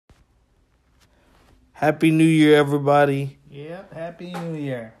Happy New Year, everybody. Yep, Happy New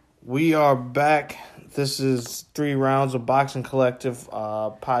Year. We are back. This is 3 Rounds of Boxing Collective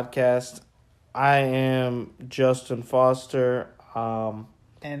podcast. I am Justin Foster. And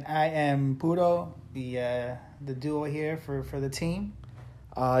I am Pudo, the duo here for the team.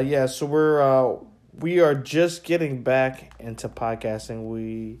 So we are just getting back into podcasting.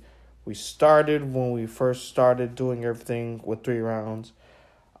 We started when we first started doing everything with 3 Rounds.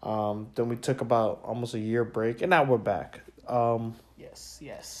 Then we took about almost a year break, and now we're back.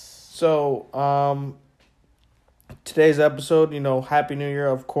 Yes. So, today's episode, Happy New Year,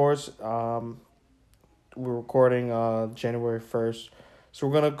 of course. We're recording January 1st. So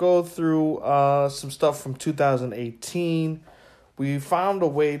we're going to go through some stuff from 2018. We found a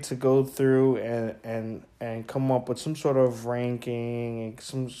way to go through and come up with some sort of ranking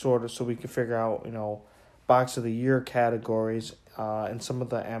and so we can figure out, Box of the Year categories in some of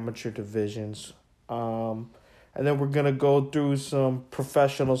the amateur divisions. And then we're going to go through some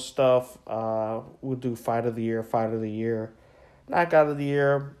professional stuff. We'll do Fight of the Year, Knockout of the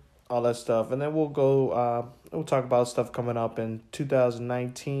Year, all that stuff. And then we'll talk about stuff coming up in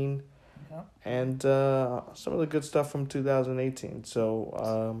 2019 and some of the good stuff from 2018.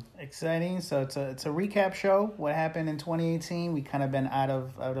 So exciting. So it's a recap show. What happened in 2018? We kind of been out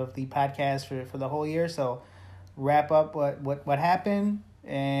of the podcast for the whole year. So wrap up what happened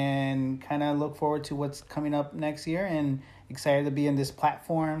and kind of look forward to what's coming up next year, and excited to be in this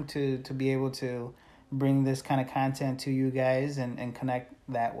platform to be able to bring this kind of content to you guys and connect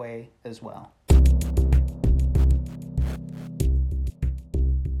that way as well.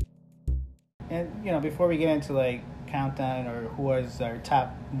 And before we get into like countdown or who was our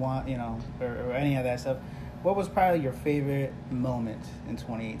top one, or any of that stuff, what was probably your favorite moment in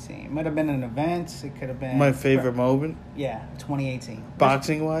 2018? It might have been an event. It could have been... My favorite moment? Yeah, 2018.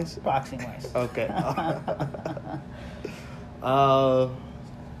 Boxing-wise? Boxing-wise. Okay.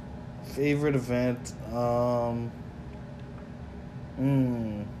 Favorite event?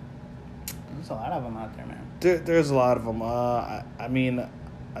 There's a lot of them out there, man. There's a lot of them. I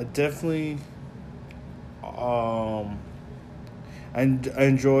definitely... I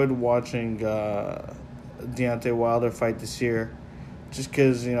enjoyed watching... Deontay Wilder fight this year, just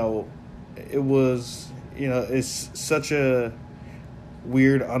because it was it's such a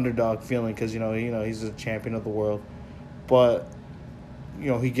weird underdog feeling because he's a champion of the world, but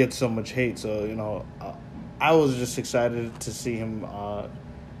he gets so much hate. So I was just excited to see him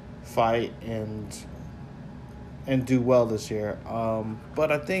fight and do well this year.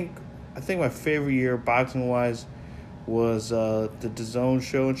 But I think my favorite year boxing wise was the DAZN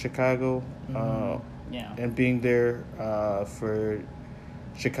show in Chicago. Yeah. And being there for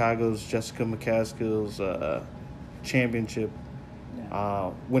Chicago's Jessica McCaskill's championship,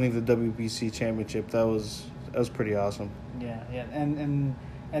 winning the WBC championship, that was pretty awesome. Yeah, and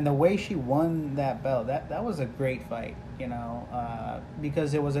the way she won that belt, that was a great fight,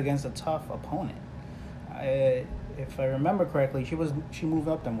 because it was against a tough opponent. If I remember correctly, she moved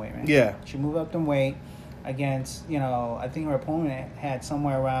up them weight, right? Yeah. She moved up them weight against, I think her opponent had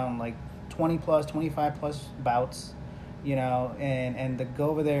somewhere around like 20 plus, 25 plus bouts, and to go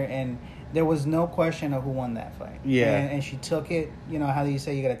over there, and there was no question of who won that fight. Yeah. And she took it, how do you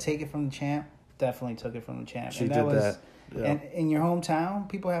say, you got to take it from the champ? Definitely took it from the champ. She did that. Yeah. And in your hometown,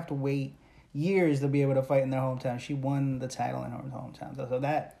 people have to wait years to be able to fight in their hometown. She won the title in her hometown. So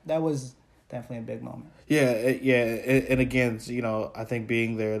that was definitely a big moment. Yeah. And again, I think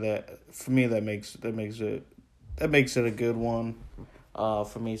being there, that for me, that makes it a good one.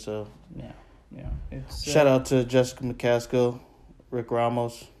 For me, so yeah. It's shout out to Jessica McCaskill, Rick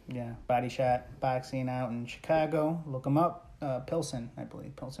Ramos. Yeah, Body Shot Boxing out in Chicago. Look them up. Pilsen, I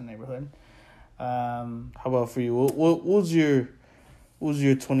believe, Pilsen neighborhood. How about for you? What was your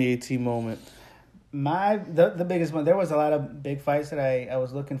 2018 moment? The biggest one. There was a lot of big fights that I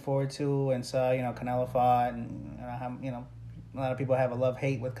was looking forward to and saw. Canelo fought, and a lot of people have a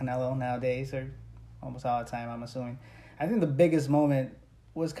love-hate with Canelo nowadays, or almost all the time, I'm assuming. I think the biggest moment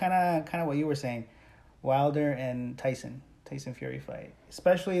was kind of what you were saying, Wilder and Tyson Fury fight,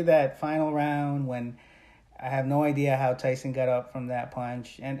 especially that final round when I have no idea how Tyson got up from that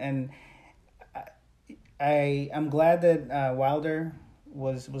punch, and I'm glad that Wilder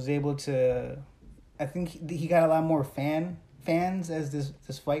was able to. I think he got a lot more fans as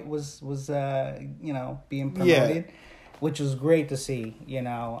this fight was being promoted, which was great to see.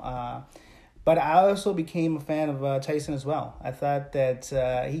 But I also became a fan of Tyson as well. I thought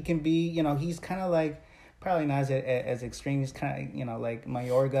that he can be, he's kind of like, probably not as extreme. He's kind of, like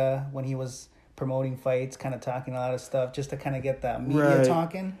Mayorga when he was promoting fights, kind of talking a lot of stuff just to kind of get the media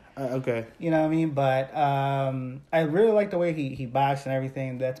talking. Okay. You know what I mean? But I really like the way he boxed and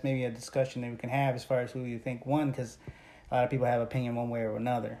everything. That's maybe a discussion that we can have as far as who you think won, because a lot of people have opinion one way or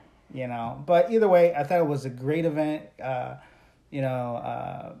another. You know, but either way, I thought it was a great event.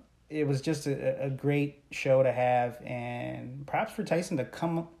 It was just a great show to have, and props for Tyson to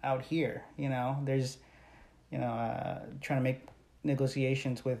come out here. You know, there's, trying to make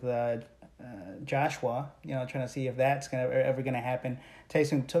negotiations with Joshua. You know, trying to see if that's ever gonna happen.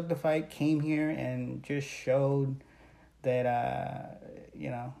 Tyson took the fight, came here, and just showed that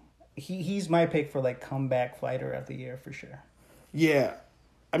he's my pick for like comeback fighter of the year for sure. Yeah,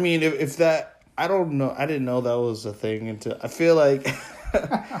 I mean, if that, I don't know, I didn't know that was a thing until I feel like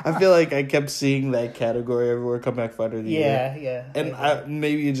I kept seeing that category everywhere, comeback fighter of the year. Yeah. And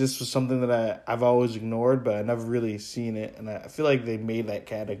maybe it just was something that I've always ignored, but I never really seen it. And I feel like they made that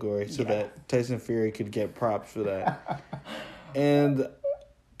category so that Tyson Fury could get props for that. And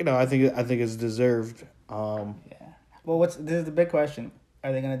I think it's deserved. Well, this is the big question: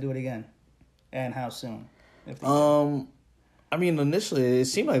 are they going to do it again, and how soon? If they do? I mean, initially it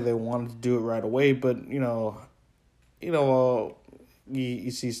seemed like they wanted to do it right away, but you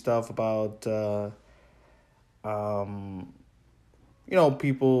see stuff about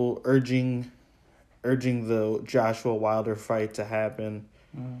people urging the Joshua Wilder fight to happen.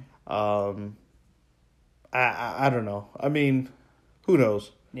 I don't know. I mean, who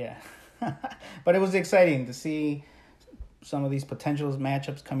knows? Yeah, but it was exciting to see some of these potential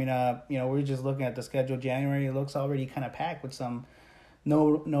matchups coming up. We're just looking at the schedule. January, it looks already kind of packed with some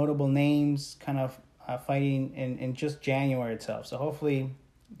notable names kind of fighting in just January itself. So hopefully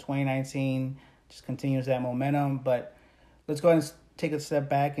 2019 just continues that momentum. But let's go ahead and take a step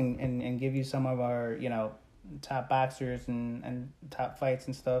back and give you some of our, top boxers and top fights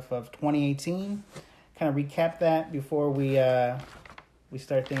and stuff of 2018. Kind of recap that before we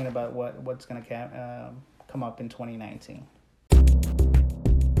start thinking about what's going to come up in 2019.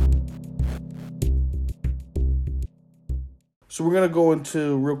 So we're gonna go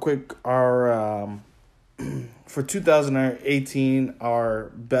into real quick our for 2018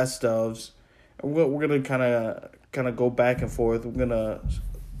 our best ofs. We're gonna kind of go back and forth. We're gonna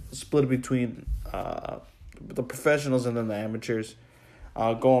split it between the professionals and then the amateurs,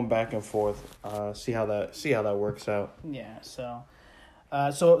 going back and forth. See how that works out. Yeah. So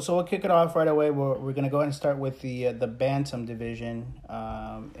we'll kick it off right away. We're gonna go ahead and start with the bantam division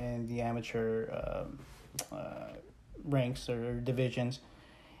and the amateur ranks or divisions,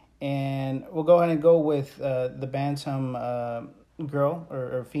 and we'll go ahead and go with the bantam girl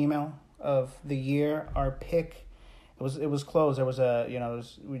or female of the year. Our pick, it was close. There was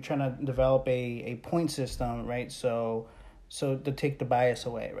we're trying to develop a point system, right? So to take the bias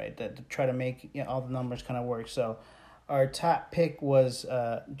away, right? To try to make all the numbers kind of work. So our top pick was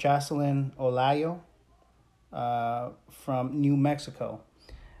Jocelyn Olayo from New Mexico.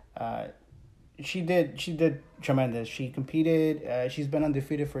 She did tremendous. She competed. She's been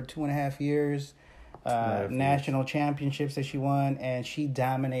undefeated for 2.5 years. National championships that she won, and she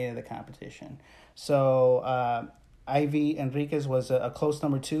dominated the competition. So Ivy Enriquez was a close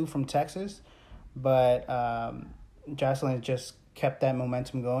number 2 from Texas, but Jocelyn just kept that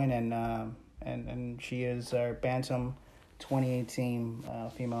momentum going, and she is our Bantam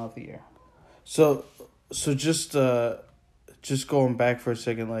 2018 Female of the Year. So just going back for a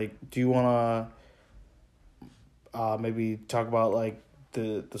second, like, do you want to maybe talk about like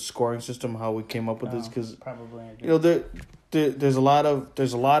the scoring system, how we came up with this? Because probably there's a lot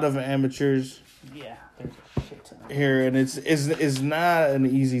of amateurs. Yeah, there's a shit ton here, and it's not an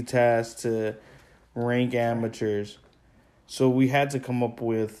easy task to rank amateurs. So we had to come up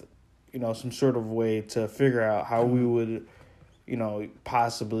with, some sort of way to figure out how we would,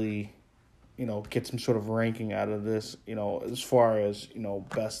 possibly, get some sort of ranking out of this, as far as,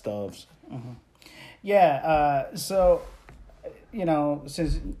 best ofs. Mm-hmm. Yeah. So,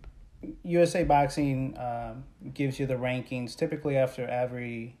 since USA Boxing gives you the rankings typically after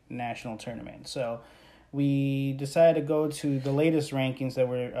every national tournament. So we decided to go to the latest rankings that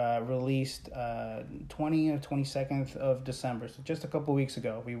were released 20th or 22nd of December. So just a couple weeks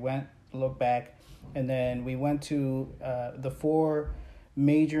ago, we went, looked back, and then we went to the 4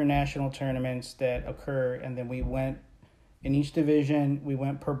 major national tournaments that occur, and then we went in each division, we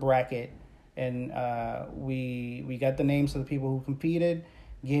went per bracket, and we got the names of the people who competed,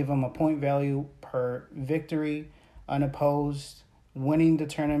 gave them a point value per victory, unopposed, winning the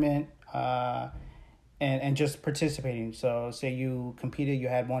tournament, and just participating. So say you competed, you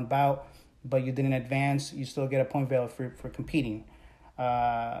had one bout, but you didn't advance, you still get a point value for competing.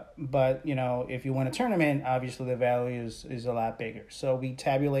 But if you win a tournament, obviously the value is a lot bigger. So we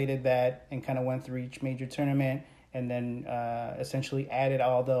tabulated that and kind of went through each major tournament, and then essentially added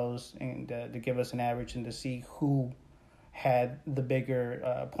all those and to give us an average and to see who had the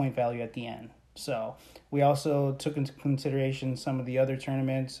bigger point value at the end. So we also took into consideration some of the other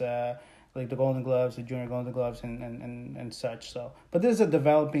tournaments, like the Golden Gloves, the Junior Golden Gloves, and such. So, but this is a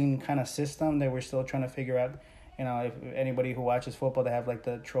developing kind of system that we're still trying to figure out. If anybody who watches football, they have like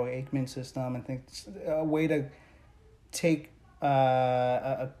the Troy Aikman system, and think it's a way to take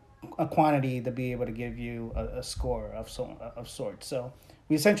a quantity to be able to give you a score of sorts. So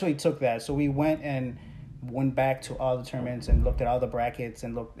we essentially took that. So we went back to all the tournaments and looked at all the brackets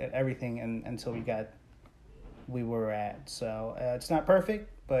and looked at everything until we were at. So it's not perfect,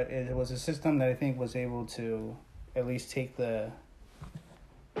 but it was a system that I think was able to at least take the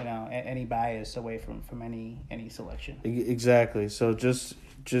any bias away from any selection. Exactly. So just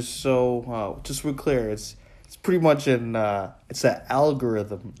we're clear, it's pretty much it's an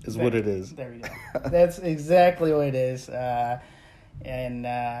algorithm is what it is. There we go. That's exactly what it is. And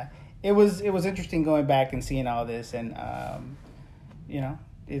it was interesting going back and seeing all this, and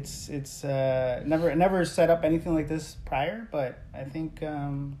it's never set up anything like this prior, but I think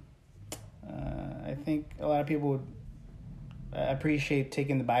a lot of people would appreciate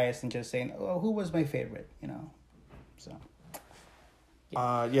taking the bias and just saying, "Oh, who was my favorite?" So.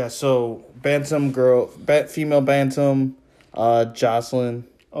 Yeah. So female bantam, Jocelyn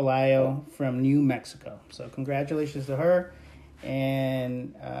Olayo from New Mexico. So congratulations to her,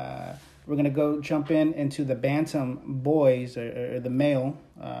 and we're gonna jump into the bantam boys or the male.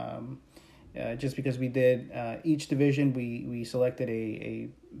 Just because we did each division, we selected a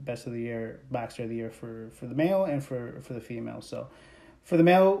best of the year boxer of the year for the male and for the female. So for the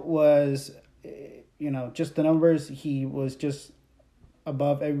male was just the numbers, he was just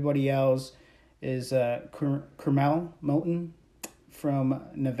above everybody else. Is Carmel Moulton from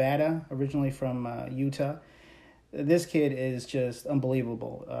Nevada, originally from Utah. This kid is just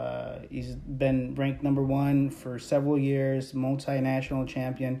unbelievable. He's been ranked number 1 for several years, multinational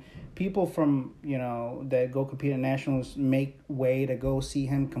champion. People from, that go compete at nationals make way to go see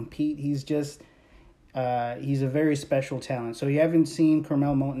him compete. He's just, he's a very special talent. So if you haven't seen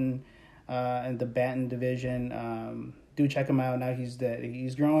Carmel Moulton in the Bantam division, do check him out. Now he's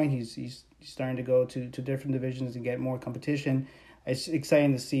growing. He's starting to go to different divisions and get more competition. It's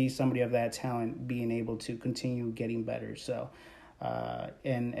exciting to see somebody of that talent being able to continue getting better. So,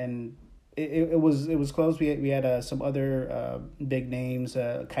 and it was close. We had some other big names,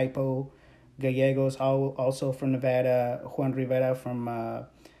 Kaipo Gallegos, also from Nevada, Juan Rivera from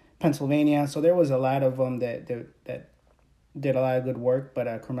Pennsylvania. So there was a lot of them that did a lot of good work.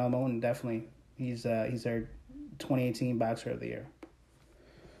 But Carmel Moulton, definitely, he's our 2018 Boxer of the Year.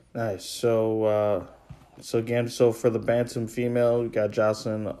 Nice. So for the bantam female, we got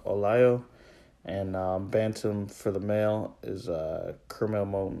Jocelyn Olayo, and bantam for the male is Carmel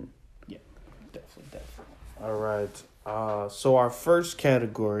Moulton. Yeah, definitely. All right. So our first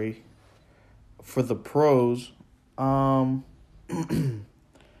category for the pros, I'm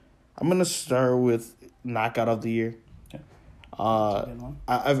gonna start with knockout of the year. Okay. That's a good one.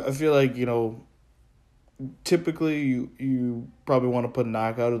 I feel like typically you probably want to put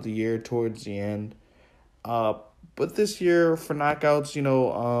knockout of the year towards the end. But this year for knockouts,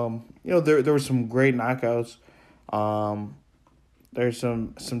 there were some great knockouts. There's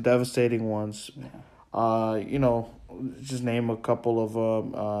some devastating ones. Yeah. Just name a couple of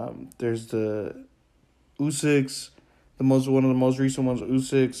them. There's the Usyk, one of the most recent ones.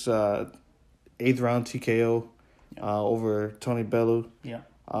 Usyk, 8th round TKO, over Tony Bellew. Yeah.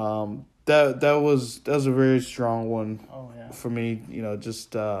 That was a very strong one. Oh yeah. For me,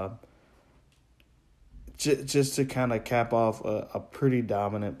 just to kind of cap off a pretty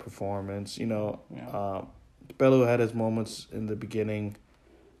dominant performance. Bellew had his moments in the beginning,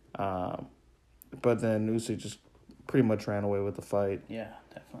 but then Usyk just pretty much ran away with the fight. Yeah,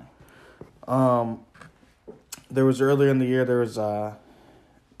 definitely. There was earlier in the year, there was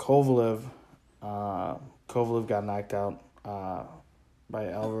Kovalev. Kovalev got knocked out by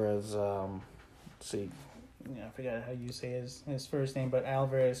Alvarez. Let's see. Yeah, I forgot how you say his first name, but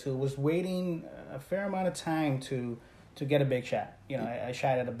Alvarez, who was waiting a fair amount of time to get a big shot. I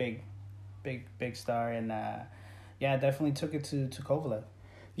shot at a big star, and definitely took it to Kovalev.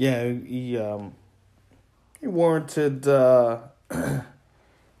 Yeah, he warranted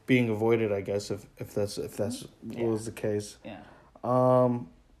being avoided, I guess, if that's what was the case. Yeah.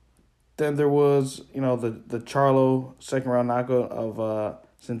 Then there was the Charlo second round knockout of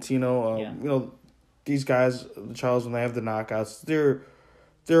Centino. These guys, the Charles, when they have the knockouts, they're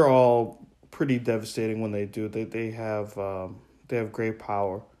they're all pretty devastating when they do. They have great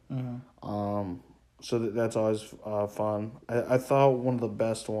power. Mm-hmm. So that's always fun. I thought one of the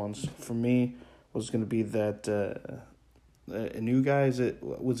best ones for me was going to be that a new guy.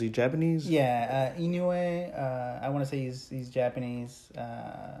 Was he Japanese? Yeah, Inoue. I want to say he's Japanese,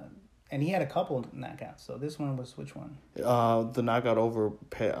 and he had a couple knockouts. So this one was which one? The knockout over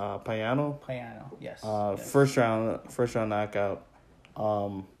Payano. Payano, yes. Yes. First round knockout.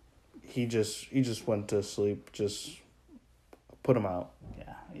 He just went to sleep. Just put him out.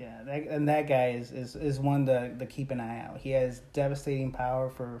 Yeah. That guy is one to keep an eye out. He has devastating power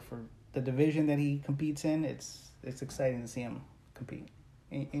for the division that he competes in. It's exciting to see him compete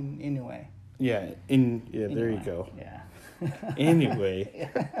in Inoue. Yeah. There you go. Yeah. Anyway,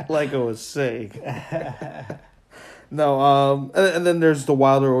 like I was saying. No. And then there's the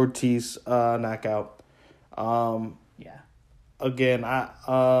Wilder Ortiz knockout. Yeah. Again,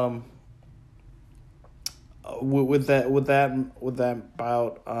 with that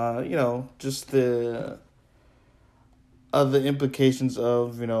bout, just the implications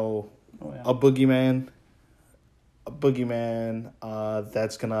of a boogeyman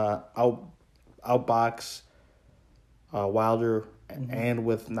that's gonna outbox Wilder and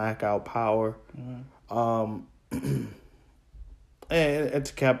with knockout power. And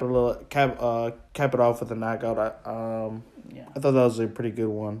to cap it off with a knockout, I thought that was a pretty good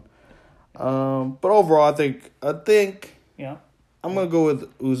one. But overall, I think yeah, I'm gonna go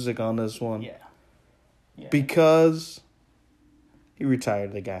with Usyk on this one. Yeah. Because he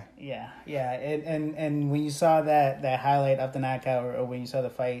retired the guy. Yeah. And when you saw that highlight of the knockout, or when you saw the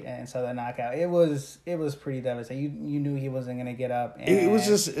fight and saw the knockout, it was pretty devastating. You knew he wasn't gonna get up. And it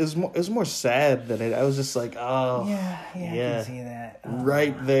was more sad than it. I was just like, oh yeah. I can see that.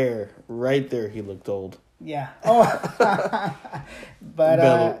 Right there, he looked old. Yeah. Oh.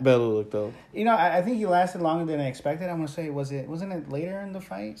 But Bello looked old. I think he lasted longer than I expected. I'm gonna say, wasn't it later in the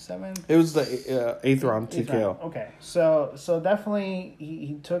fight? 7th? It was the 8th round TKO. Okay. So definitely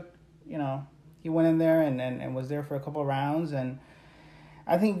he took, he went in there and was there for a couple of rounds, and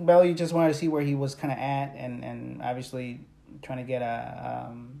I think Bello just wanted to see where he was kind of at, and obviously trying to get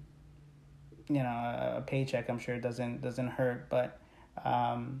a paycheck. I'm sure it doesn't hurt, but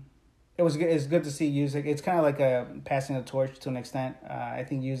it was good. It's good to see Usyk. It's kind of like a passing the torch to an extent. I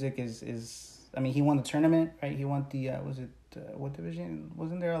think Usyk is. I mean, he won the tournament, right? He won the what division?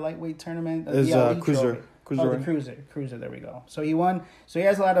 Wasn't there a lightweight tournament? Cruiser. Oh, the cruiser. There we go. So he won. So he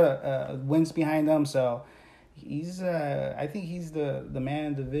has a lot of wins behind him. So he's. I think he's the man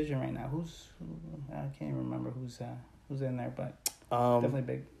in the division right now. I can't remember who's in there, but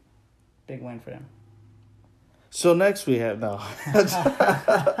definitely big win for him. So next we have no.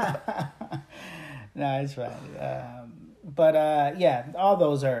 No, it's fine. But yeah, all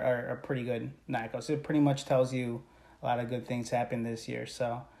those are pretty good knockouts. It pretty much tells you a lot of good things happened this year.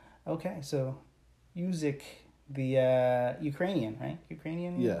 So okay, so Usyk, the Ukrainian, right?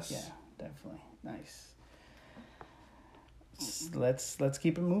 Ukrainian. Yes. Yeah, definitely nice. Let's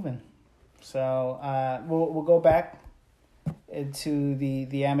keep it moving. So we'll go back into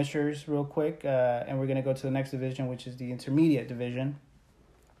the amateurs real quick, and we're gonna go to the next division, which is the intermediate division.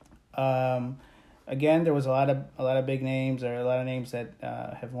 Again, there was a lot of big names, or a lot of names that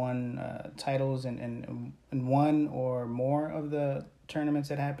have won titles in one or more of the tournaments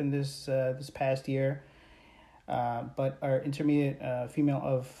that happened this past year. But our intermediate female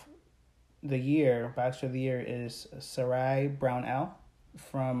of the year, boxer of the year, is Sarai Brownell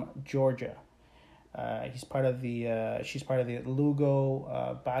from Georgia. She's part of the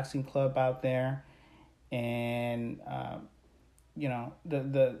Lugo boxing club out there, and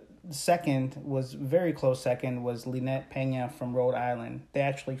the second was very close. Second was Lynette Pena from Rhode Island. They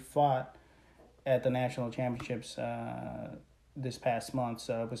actually fought at the national championships this past month,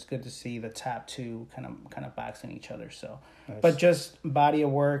 so it was good to see the top two kind of boxing each other. So, nice. But just body of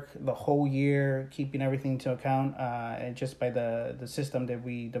work the whole year, keeping everything to account, and just by the system that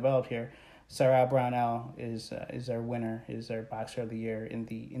we developed here. Sarah Brownell is our winner, is our boxer of the year in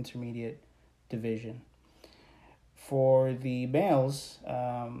the intermediate division. For the males,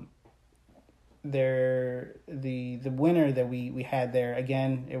 the winner that we had there,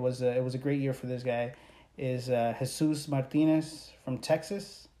 again, it was a great year for this guy, is Jesus Martinez from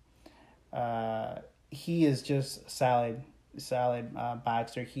Texas. He is just solid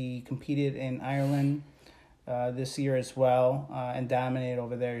boxer. He competed in Ireland this year as well, and dominated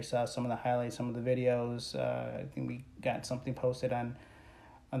over there. You saw some of the highlights, some of the videos. I think we got something posted on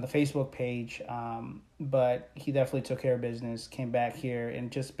the Facebook page, but he definitely took care of business, came back here,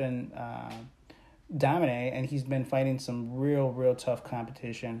 and just been dominate, and he's been fighting some real tough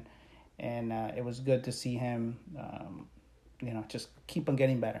competition, and it was good to see him, just keep on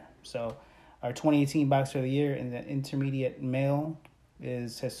getting better. So, our 2018 Boxer of the Year in the intermediate male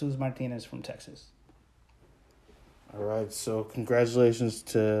is Jesus Martinez from Texas. All right, so congratulations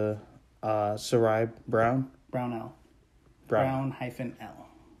to Sarai Brown. Brownell. Brown-L.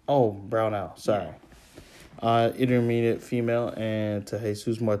 Oh, Brownell. Sorry. Yeah. Intermediate female, and to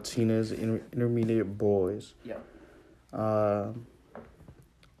Jesus Martinez, intermediate boys. Yep.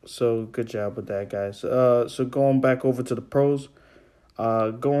 So good job with that, guys. So going back over to the pros,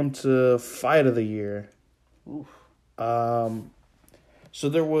 going to Fight of the Year. Oof. So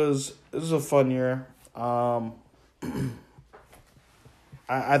this was a fun year. I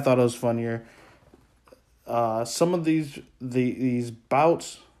thought it was fun year. Some of these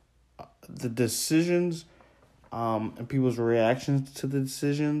bouts, the decisions, and people's reactions to the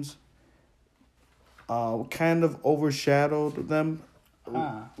decisions, kind of overshadowed them.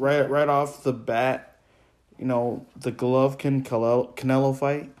 Right off the bat, the Golovkin-Canelo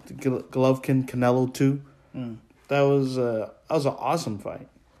fight, the Golovkin-Canelo 2. That was an awesome fight,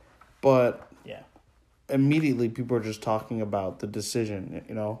 but yeah, immediately people are just talking about the decision.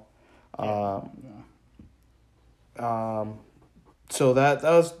 So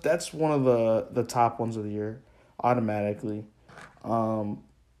that's one of the top ones of the year, automatically.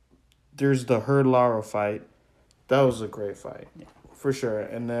 There's the Hurd-Lara fight. That was a great fight, for sure,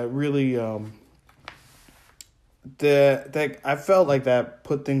 and that really I felt like that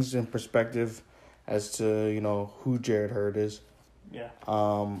put things in perspective as to who Jarrett Hurd is. Yeah.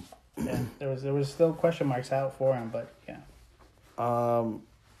 There was still question marks out for him, but yeah.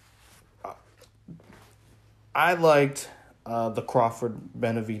 I liked the Crawford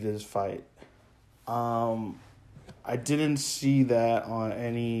Benavidez fight. I didn't see that on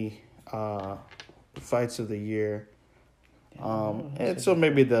any fights of the year. And so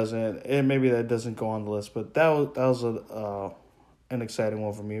maybe it doesn't. Maybe that doesn't go on the list, but that was an exciting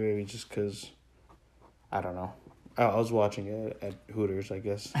one for me. Maybe just because I don't know. I was watching it at Hooters, I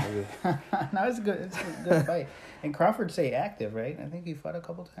guess. No, it's a good fight. And Crawford stayed active, right? I think he fought a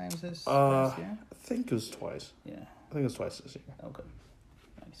couple times this year. I think it was twice. Yeah. I think it was twice this year. Okay.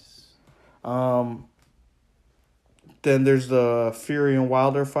 Nice. Then there's the Fury and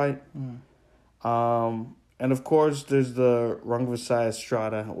Wilder fight. And of course there's the Rungvisai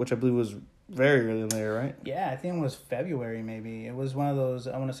Estrada, which I believe was very early in the year, right? Yeah, I think it was February maybe. It was one of those,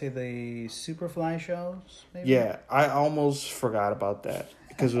 I want to say the Superfly shows, maybe? Yeah, I almost forgot about that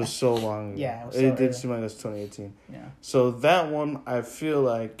because it was so long ago. Yeah, it did seem like it was 2018. Yeah. So that one, I feel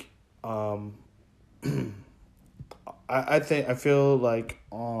like, I feel like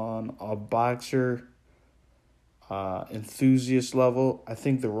on a boxer enthusiast level, I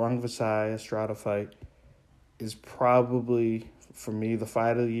think the Rungvisai Estrada fight is probably, for me, the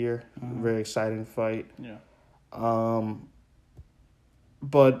fight of the year. Very exciting fight. Yeah.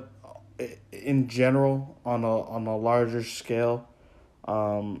 But in general, on a larger scale,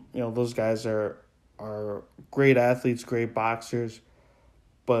 those guys are great athletes, great boxers,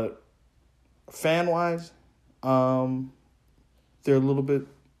 but fan wise, they're a little bit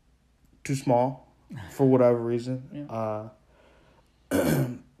too small for whatever reason. Yeah.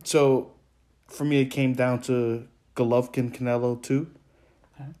 So for me, it came down to Golovkin-Canelo 2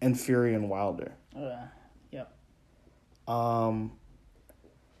 and Fury and Wilder. Yep.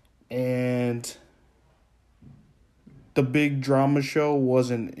 And the big drama show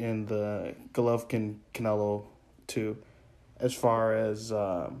wasn't in the Golovkin-Canelo 2, as far as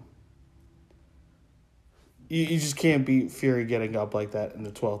you just can't beat Fury getting up like that in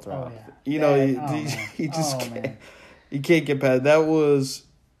the 12th round. You just can't. Man. You can't get past that. Was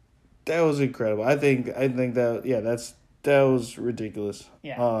incredible. I think that that was ridiculous.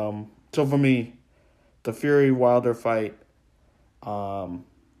 Yeah. So for me, the Fury Wilder fight, that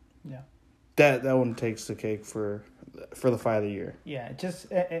one takes the cake for the fight of the year. Yeah,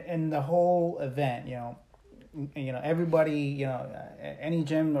 just in the whole event, everybody, any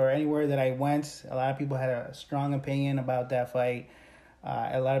gym or anywhere that I went, a lot of people had a strong opinion about that fight.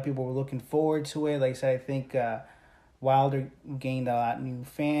 A lot of people were looking forward to it. Like I said, I think Wilder gained a lot new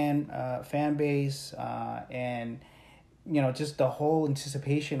fan base, and just the whole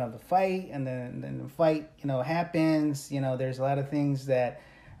anticipation of the fight, and then the fight happens. There's a lot of things that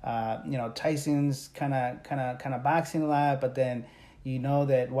Tyson's kind of boxing a lot, but then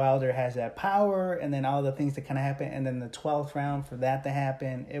that Wilder has that power, and then all the things that kind of happen, and then the 12th round for that to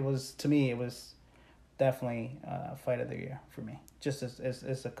happen. It was definitely fight of the year for me, just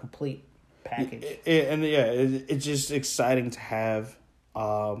as a complete package. It's just exciting to have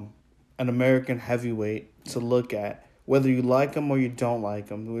an American heavyweight to look at, whether you like him or you don't like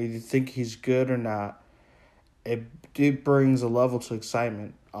him, whether you think he's good or not. It brings a level to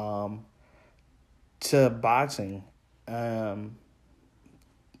excitement to boxing.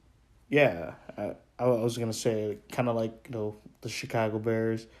 Yeah, I was gonna say kind of like the Chicago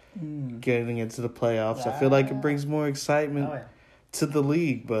Bears getting into the playoffs. I feel like it brings more excitement to the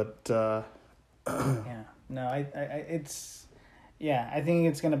league, but yeah, no, I think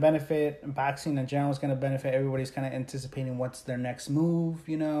it's gonna benefit boxing in general. It's gonna benefit everybody's kind of anticipating what's their next move.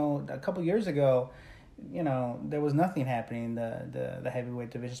 A couple years ago, there was nothing happening in the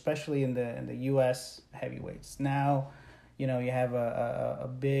heavyweight division, especially in the U.S. heavyweights. Now, you have a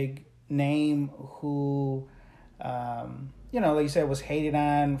big name who, like you said, was hated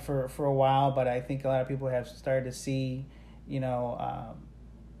on for a while, but I think a lot of people have started to see,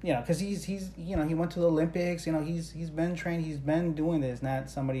 because he went to the Olympics. He's been trained. He's been doing this. Not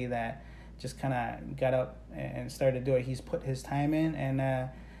somebody that just kind of got up and started to do it. He's put his time in, and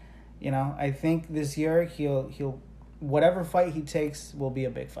I think this year he'll whatever fight he takes will be a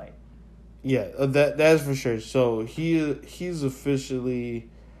big fight. Yeah, that's for sure. So he's officially,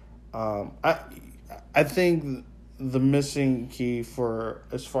 I think the missing key for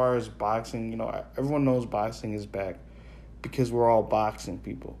as far as boxing, everyone knows boxing is back because we're all boxing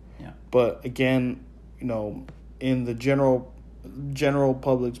people. Yeah. But again, in the general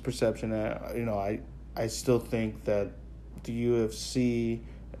public's perception, I still think that the UFC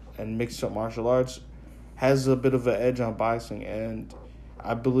and mixed up martial arts has a bit of an edge on boxing, and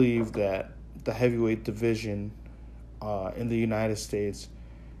I believe that the heavyweight division in the United States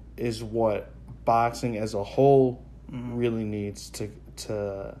is what boxing as a whole really needs to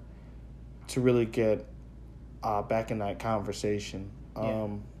really get back in that conversation.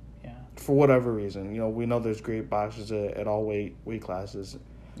 For whatever reason, we know there's great boxers at all weight classes.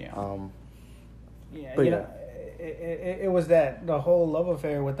 Yeah. It was the whole love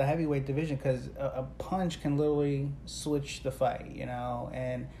affair with the heavyweight division, because a punch can literally switch the fight,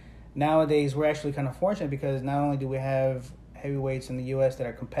 and nowadays we're actually kind of fortunate because not only do we have heavyweights in the U.S. that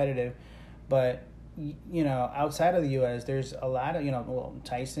are competitive, but outside of the U.S. there's a lot of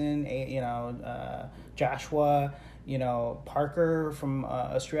Tyson, Joshua, Parker from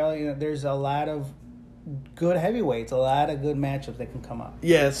Australia. There's a lot of good heavyweights, a lot of good matchups that can come up.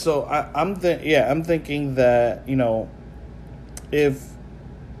 Yeah, so I'm thinking that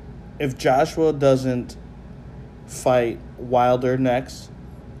if Joshua doesn't fight Wilder next,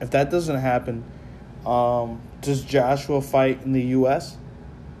 if that doesn't happen, does Joshua fight in the U.S.?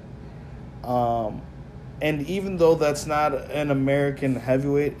 And even though that's not an American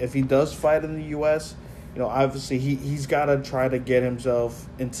heavyweight, if he does fight in the U.S., obviously he's got to try to get himself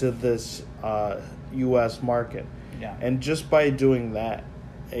into this U.S. market. Yeah. And just by doing that,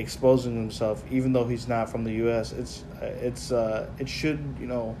 exposing himself, even though he's not from the U.S., it should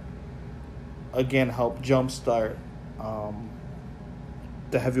again help jumpstart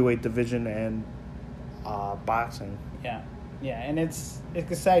the heavyweight division and boxing. Yeah, and it's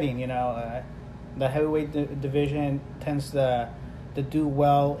exciting. The heavyweight division tends to do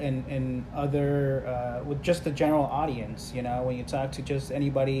well in other with just the general audience. When you talk to just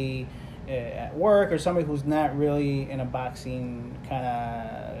anybody at work or somebody who's not really in a boxing kind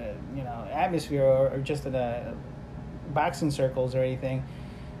of atmosphere or just in a boxing circles or anything,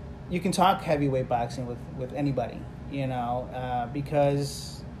 you can talk heavyweight boxing with anybody,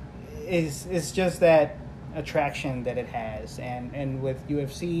 because it's just that attraction that it has, and with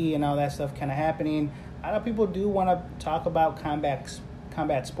UFC and all that stuff kind of happening, a lot of people do want to talk about combat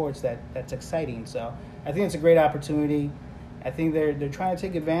sports that's exciting. So I think it's a great opportunity. I think they're trying to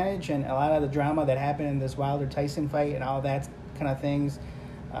take advantage, and a lot of the drama that happened in this Wilder Tyson fight and all that kind of things,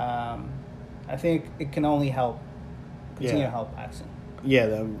 I think it can only continue to help boxing.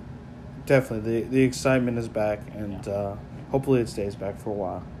 Yeah, definitely. The excitement is back, and hopefully it stays back for a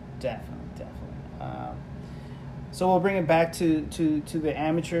while. Definitely. So we'll bring it back to the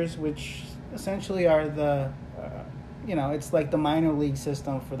amateurs, which essentially are the, it's like the minor league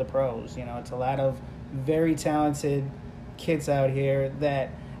system for the pros. It's a lot of very talented kids out here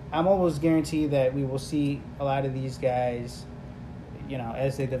that I'm almost guaranteed that we will see a lot of these guys,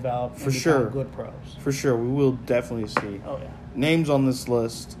 as they develop and become good pros. For sure, we will definitely see names on this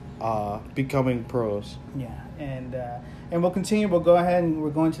list becoming pros. Yeah, and we'll continue. We'll go ahead and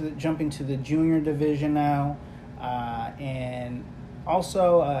we're going to jump into the junior division now, and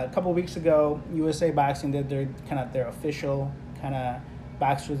also a couple of weeks ago, USA Boxing did their official kind of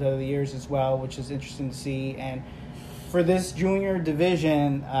Boxers of the Years as well, which is interesting to see. And for this junior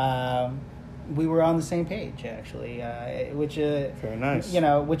division, we were on the same page actually, which Very nice.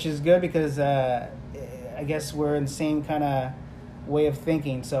 which is good because I guess we're in the same kind of way of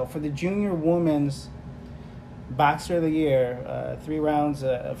thinking. So for the junior women's boxer of the year, 3 rounds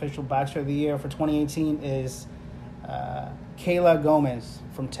official boxer of the year for 2018 is Kayla Gomez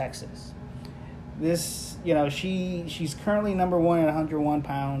from Texas. This, she's currently number 1 at 101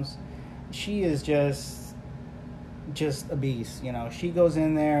 pounds. She is just a beast. She goes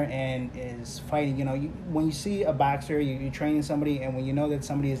in there and is fighting. When you see a boxer, you're training somebody, and when you know that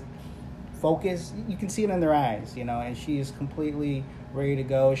somebody is focused, you can see it in their eyes. And she is completely ready to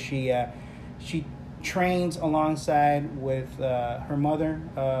go. She trains alongside with her mother,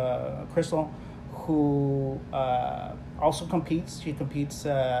 Crystal, who also competes. She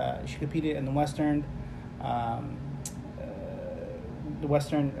competed in the Western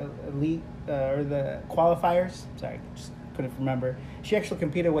Elite or the qualifiers. Sorry, just couldn't remember. She actually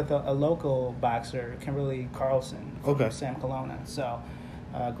competed with a local boxer, Kimberly Carlson from Sam Kelowna. So,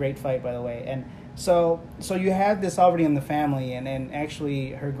 great fight, by the way. And so you have this already in the family, and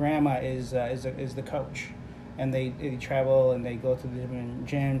actually her grandma is the coach, and they travel and they go to the different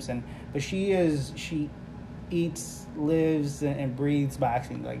gyms, but she eats, lives, and breathes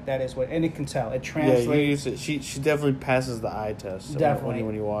boxing. Like, that is what, and it can tell. It translates. Yeah, she definitely passes the eye test. Definitely.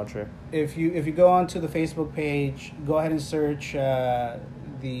 When you watch her. If you go onto the Facebook page, go ahead and search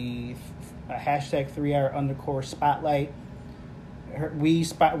the hashtag 3R_spotlight.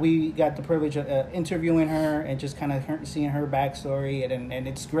 We got the privilege of interviewing her and just kind of seeing her backstory, and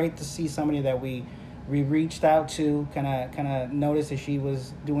it's great to see somebody that we reached out to, kind of noticed that she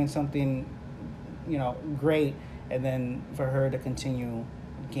was doing something, great, and then for her to continue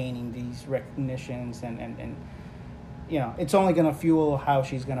gaining these recognitions and it's only going to fuel how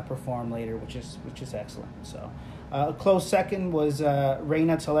she's going to perform later, which is excellent. So a close second was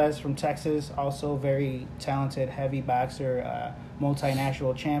Reina Tellez from Texas, also very talented heavy boxer,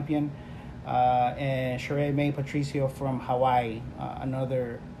 multinational champion, and Sheree May Patricio from Hawaii,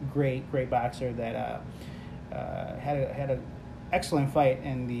 another great boxer that had a excellent fight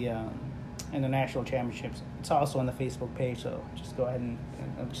in the national championships. It's also on the Facebook page, so just go ahead and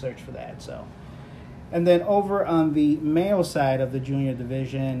search for that. So, and then over on the male side of the junior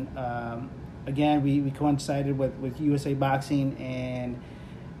division, again we coincided with USA Boxing and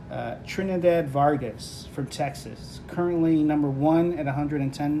Trinidad Vargas from Texas, currently number 1 at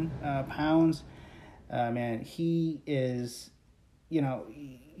 110 pounds. Man, he is,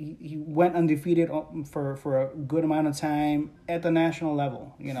 he went undefeated for a good amount of time at the national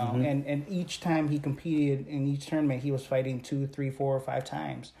level, mm-hmm. and each time he competed in each tournament, he was fighting 2, 3, 4, or 5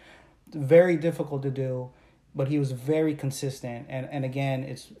 times. Very difficult to do, but he was very consistent. And again,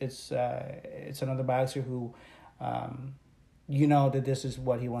 it's another boxer who, that this is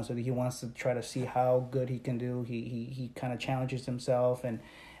what he wants to do. He wants to try to see how good he can do. He kind of challenges himself, and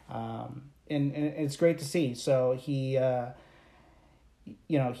it's great to see. So he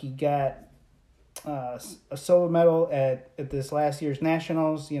got a silver medal at this last year's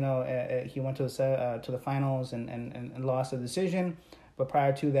nationals. He went to the finals and lost a decision. But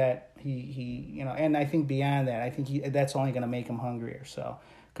prior to that, he and I think beyond that, I think that's only going to make him hungrier. So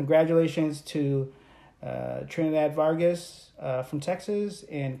congratulations to Trinidad Vargas from Texas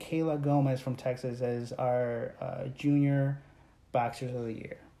and Kayla Gomez from Texas as our junior boxers of the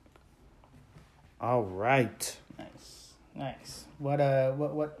year. All right. Nice.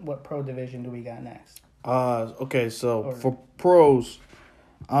 What pro division do we got next? Okay, so for pros,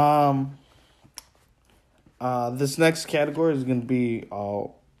 this next category is going to be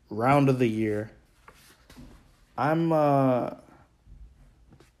round of the year. I'm not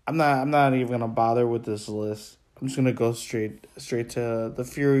even going to bother with this list. I'm just going to go straight to the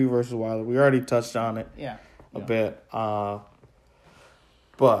Fury versus Wilder. We already touched on it a bit.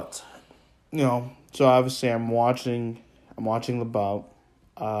 But so obviously I'm watching the bout.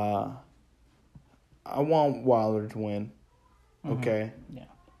 I want Wilder to win. Mm-hmm. Okay? Yeah.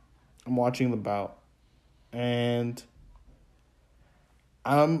 I'm watching the bout. And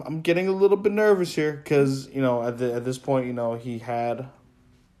I'm getting a little bit nervous here because at this point he had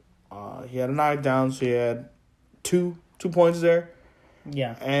a knockdown, so he had two points there.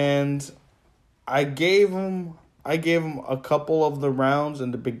 Yeah. And I gave him a couple of the rounds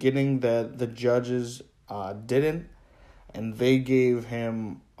in the beginning that the judges didn't, and they gave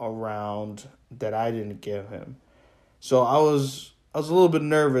him a round that I didn't give him. So I was a little bit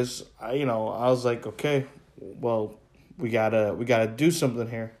nervous. I was like, okay, well, we gotta do something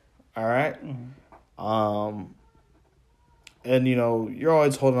here, all right? Mm-hmm. And you're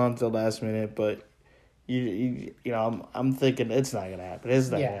always holding on to the last minute, but I'm thinking it's not gonna happen. It's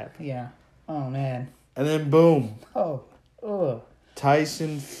not gonna happen. Yeah. Oh, man. And then boom. Oh. Ugh.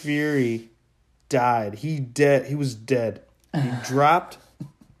 Tyson Fury died. He was dead. He dropped.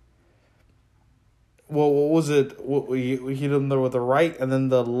 Well, what was it? He hit him there with the right and then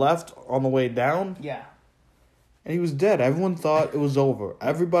the left on the way down. Yeah. And he was dead. Everyone thought it was over.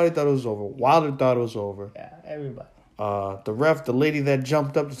 Everybody thought it was over. Wilder thought it was over. Yeah, everybody. The ref, the lady that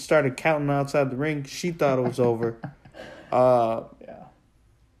jumped up and started counting outside the ring, she thought it was over. Yeah.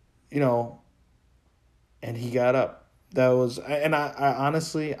 You know, and he got up. That was, and I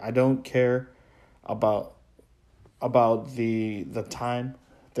honestly, I don't care about the time,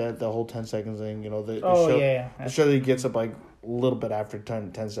 that the whole 10 seconds thing. You know, the show, the show that he gets up like a little bit after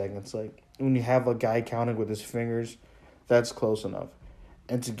 10 seconds. Like when you have a guy counting with his fingers, that's close enough.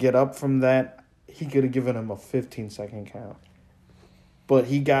 And to get up from that, he could have given him a 15-second count. But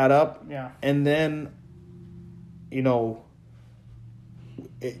he got up, and then, you know,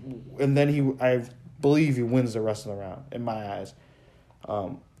 I believe he wins the rest of the round, in my eyes.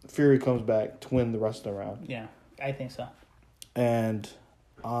 Fury comes back to win the rest of the round. Yeah, I think so. And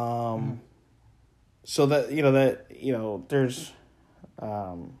so that, there's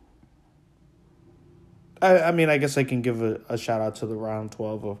I mean, I guess I can give a shout out to the round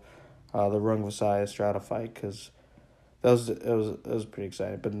 12 of the Rung Vasai Estrada fight, because it was pretty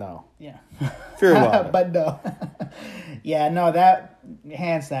exciting. But no, Fury Wilder. But no, no, that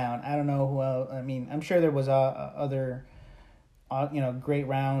hands down. I don't know who else. I mean, I'm sure there was other, great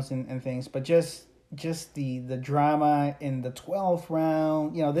rounds and things, but just the drama in the 12th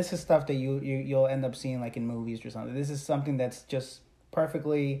round. This is stuff that you'll end up seeing like in movies or something. This is something that's just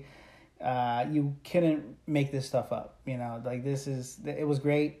perfectly. You couldn't make this stuff up, like it was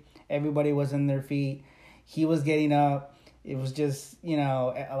great. Everybody was in their feet. He was getting up. It was just,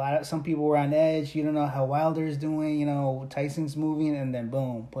 some people were on edge. You don't know how Wilder's doing, Tyson's moving, and then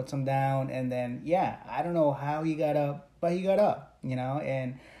boom, puts him down. And then, I don't know how he got up, but he got up,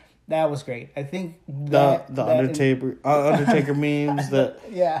 and that was great. I think the Undertaker memes, the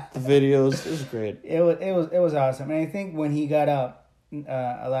videos, it was great. It was awesome. And I think when he got up,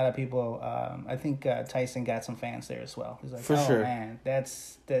 a lot of people, I think Tyson got some fans there as well. He's like, sure, man,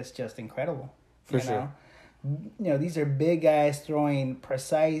 that's just incredible. For sure. These are big guys throwing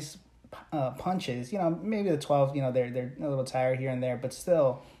precise punches. Maybe the 12, they're a little tired here and there, but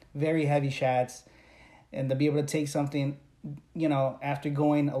still very heavy shots. And to be able to take something, after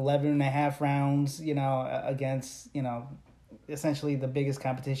going 11 and a half rounds, against, essentially the biggest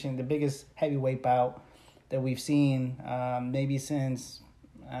competition, the biggest heavyweight bout that we've seen, maybe since,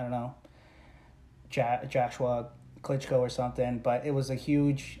 I don't know, Joshua Klitschko or something. But it was a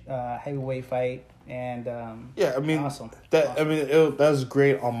huge heavyweight fight, and awesome. That was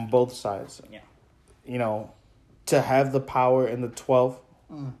great on both sides. Yeah, to have the power in the 12th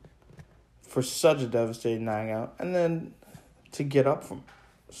for such a devastating knockout, and then to get up from.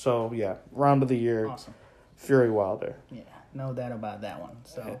 So round of the year, awesome. Fury Wilder. Yeah, no doubt about that one.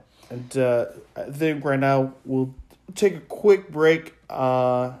 So. And I think right now we'll take a quick break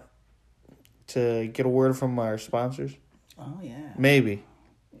to get a word from our sponsors. Oh, yeah. Maybe.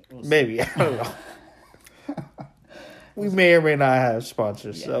 I don't know. We may or may not have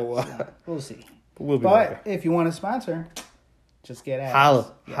sponsors. So we'll see. We'll be but if you want to sponsor, just get at us.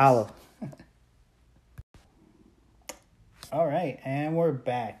 Yes. Holla. All right, and we're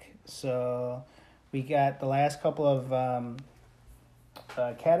back. So we got the last couple of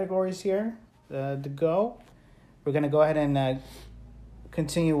categories here to go. We're going to go ahead and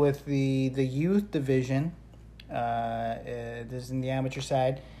continue with the youth division. This is in the amateur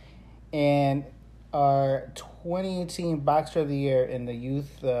side. And our 2018 Boxer of the Year in the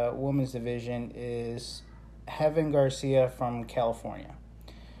youth women's division is Heaven Garcia from California.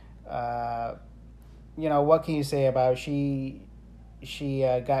 What can you say about her? She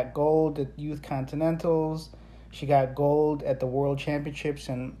got gold at Youth Continentals. She got gold at the World Championships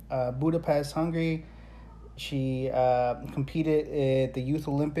in Budapest, Hungary. She competed at the Youth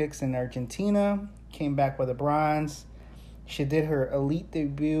Olympics in Argentina, came back with a bronze. She did her elite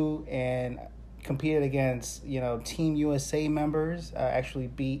debut and competed against, Team USA members. Actually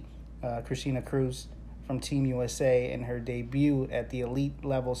beat Christina Cruz from Team USA in her debut at the elite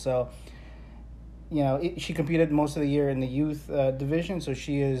level. So, she competed most of the year in the youth division. So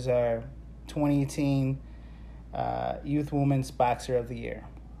she is our 2018 Youth Women's Boxer of the Year.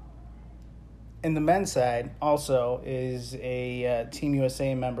 In the men's side, also is a Team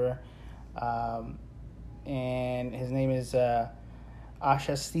USA member, and his name is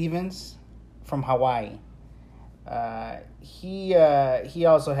Asha Stevens from Hawaii. He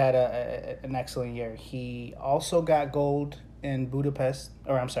also had an excellent year. He also got gold in Budapest,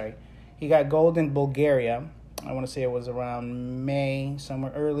 He got gold in Bulgaria. I want to say it was around May,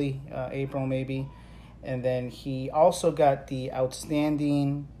 somewhere early April maybe. And then he also got the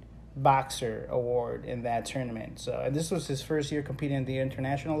Outstanding Boxer award in that tournament. So, and this was his first year competing at the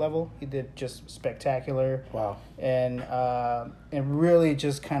international level. He did just spectacular. Wow. And really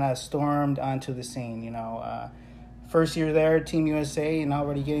just kind of stormed onto the scene, first year there, Team USA, and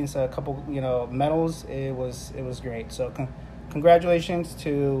already getting a couple, medals. It was great. So congratulations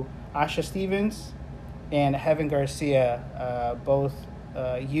to Asha Stevens and Heaven Garcia, both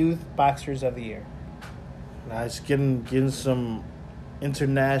youth boxers of the year. Nice, getting some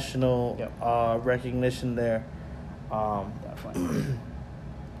international recognition there. Definitely.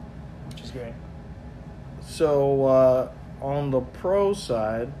 Which is great. So on the pro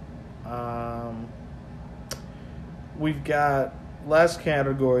side, we've got last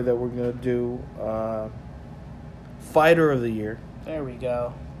category that we're gonna do, fighter of the year. There we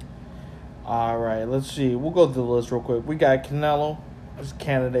go. All right, let's see. We'll go through the list real quick. We got Canelo as a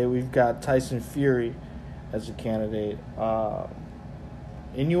candidate. We've got Tyson Fury as a candidate. Inoue?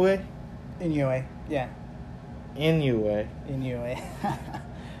 Inoue, yeah. Inoue.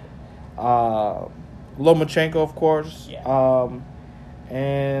 Lomachenko, of course. Yeah.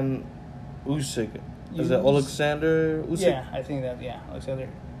 And Usyk. Is it Alexander Usyk? Yeah, I think that, Alexander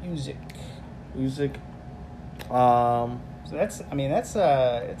Usyk. Usyk. So it's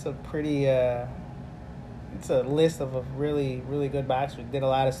a pretty, it's a list of a really, really good boxer. Did a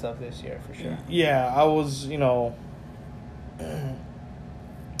lot of stuff this year, for sure. Yeah, I was, I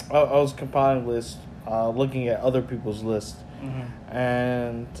was compiling lists, looking at other people's lists,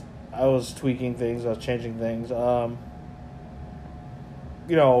 and I was tweaking things, I was changing things. Canelo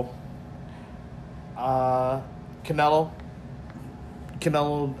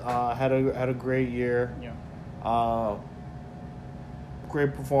had a great year. Yeah.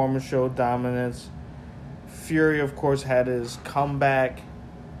 Great performance, showed dominance. Fury, of course, had his comeback.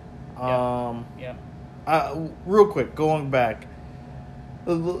 Yeah. Real quick, going back,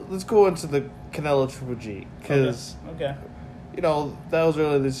 let's go into the Canelo Triple G, because okay. That was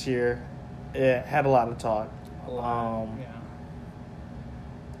earlier this year. It had a lot of talk.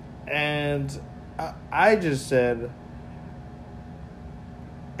 And I just said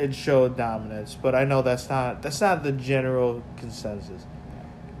it showed dominance, but I know that's not the general consensus.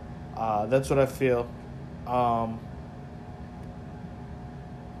 That's what I feel. I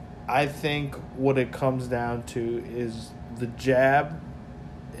think what it comes down to is the jab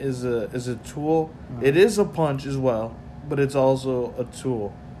is a tool. Mm-hmm. It is a punch as well, but it's also a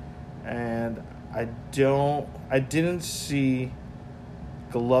tool. And I didn't see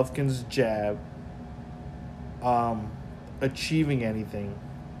Golovkin's jab achieving anything.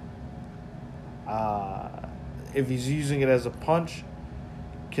 If he's using it as a punch,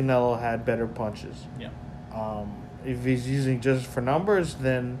 Canelo had better punches. Yeah. If he's using just for numbers,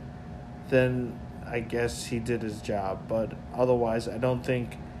 then I guess he did his job. But otherwise, I don't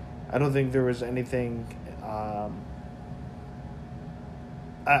think there was anything.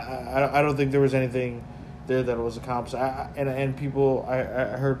 I don't think there was anything there that was accomplished. I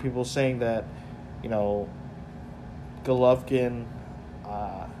heard people saying that, Golovkin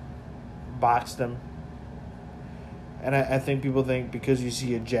boxed him. And I think people think because you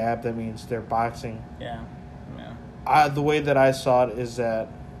see a jab, that means they're boxing. Yeah. The way that I saw it is that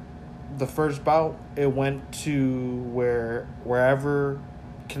the first bout, it went to wherever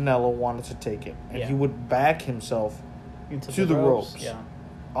Canelo wanted to take it. And he would back himself to the ropes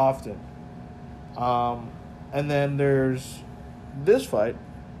often. And then there's this fight.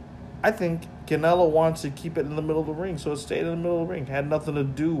 I think Canelo wants to keep it in the middle of the ring, so it stayed in the middle of the ring. It had nothing to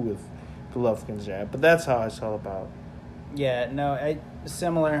do with Golovkin's jab. But that's how I saw about it. Yeah, no,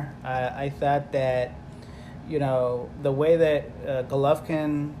 similar. I thought that, the way that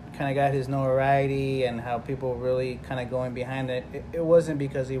Golovkin kind of got his notoriety and how people were really kind of going behind it, it wasn't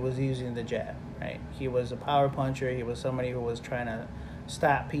because he was using the jab, right? He was a power puncher. He was somebody who was trying to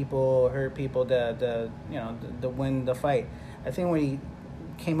stop people, hurt people to win the fight. I think when he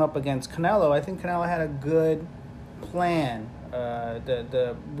came up against Canelo, I think Canelo had a good plan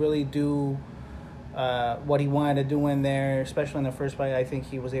to really do what he wanted to do in there, especially in the first fight. I think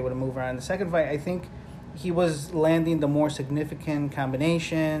he was able to move around. The second fight, I think he was landing the more significant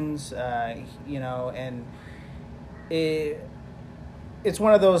combinations, and it's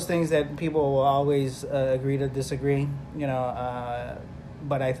one of those things that people will always agree to disagree,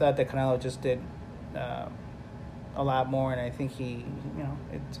 but I thought that Canelo just did a lot more, and I think he,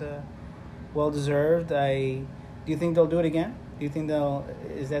 it's well-deserved. Do you think they'll do it again? Do you think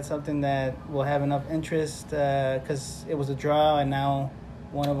is that something that will have enough interest? Because it was a draw, and now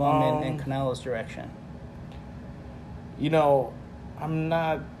one of them in Canelo's direction? You know, I'm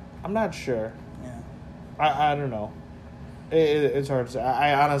not sure. Yeah. I don't know. It's hard to say.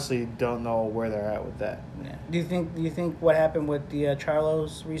 I honestly don't know where they're at with that. Yeah. Do you think what happened with the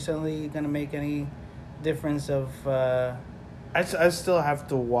Charlos recently going to make any difference of? I still have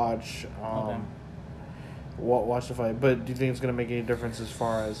to watch. Okay. Watch the fight, but do you think it's going to make any difference as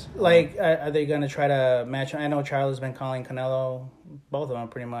far as like are they going to try to match? I know Charlo's been calling Canelo, both of them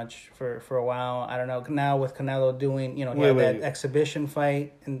pretty much for a while. I don't know now with Canelo doing he had that exhibition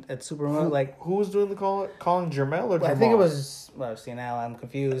fight at Superman. Who was doing the calling Jermell or Jamal? I think it was see now I'm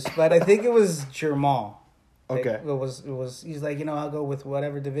confused, but I think it was Jamal. Okay, it was he's like I'll go with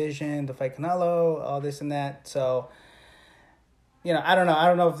whatever division to fight Canelo, all this and that. So. I don't know. I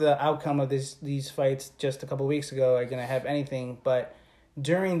don't know if the outcome of these fights just a couple of weeks ago are going to have anything. But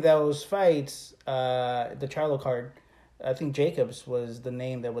during those fights, the Charlo card, I think Jacobs was the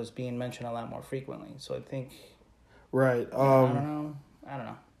name that was being mentioned a lot more frequently. So I think, right. I don't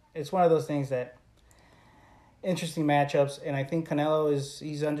know. It's one of those things that interesting matchups, and I think Canelo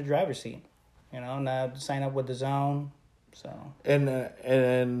he's under driver's seat. Now sign up with DAZN. So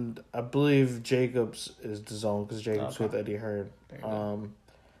and I believe Jacobs is DAZN because Jacobs with Eddie Hearn.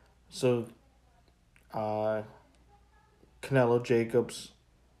 So Canelo Jacobs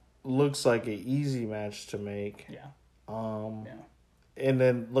looks like an easy match to make. Yeah. And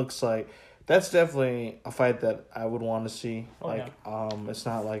then looks like that's definitely a fight that I would want to see. It's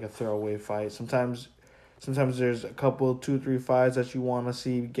not like a throwaway fight. Sometimes there's a couple, 2-3 fights that you want to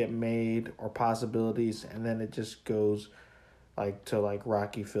see get made or possibilities, and then it just goes to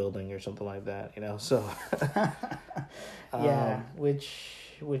Rocky Fielding or something like that, So yeah, which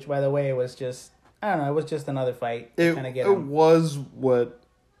by the way was just I don't know, it was just another fight. It was what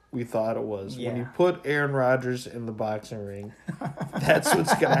we thought it was. Yeah. When you put Aaron Rodgers in the boxing ring, that's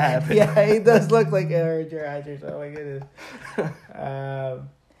what's gonna happen. Yeah, he does look like Aaron Rodgers. Oh my goodness.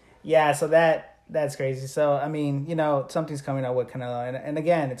 Yeah, so that's crazy. So I mean, something's coming up with Canelo, and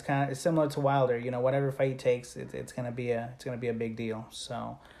again, it's similar to Wilder. Whatever fight he takes, it's gonna be a big deal.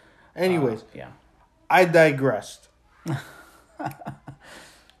 So, anyways, yeah, I digressed.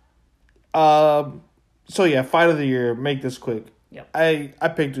 So yeah, fight of the year. Make this quick. Yep. I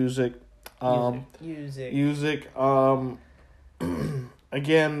picked Usyk. Usyk.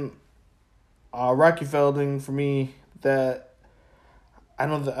 Again, Rocky Fielding for me. That I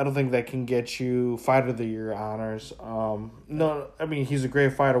don't think that can get you fight of the year honors. No, I mean he's a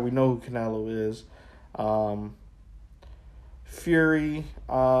great fighter. We know who Canelo is. Fury,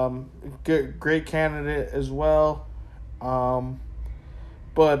 great candidate as well.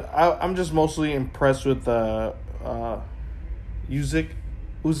 But I'm just mostly impressed with Usyk.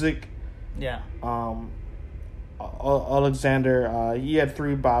 Yeah. Alexander, he had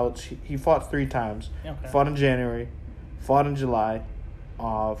 3 bouts. He fought 3 times. Okay. Fought in January, fought in July,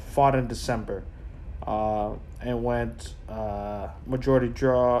 fought in December, and went majority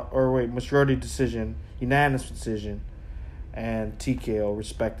decision, unanimous decision, and TKO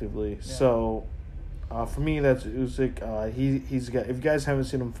respectively. Yeah. So, for me, that's Usyk. He's got. If you guys haven't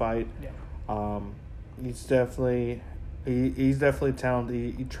seen him fight, he's definitely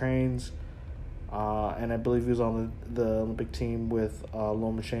talented. He trains, and I believe he was on the Olympic team with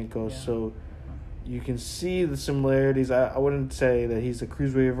Lomachenko. Yeah. So you can see the similarities. I wouldn't say that he's a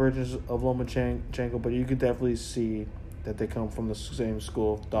cruiserweight version of Lomachenko, but you could definitely see that they come from the same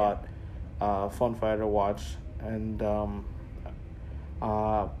school of thought. Fun fighter to watch, and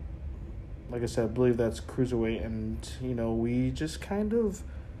like I said, I believe that's cruiserweight, and we just kind of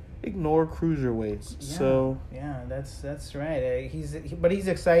ignore cruiserweights. Yeah, so yeah, that's right. But he's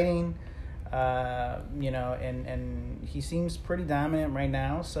exciting, and he seems pretty dominant right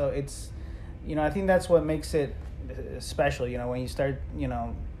now. So it's, I think that's what makes it special. When you start, you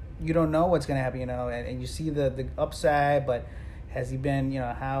don't know what's gonna happen. And you see the upside, but has he been,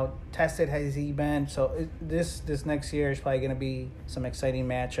 how tested has he been? So this next year is probably going to be some exciting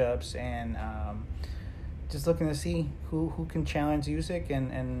matchups, and just looking to see who can challenge Usyk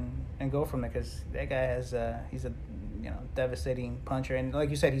and go from there, because that guy he's a devastating puncher, and like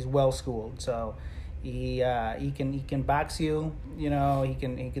you said, he's well schooled. So he can box you. He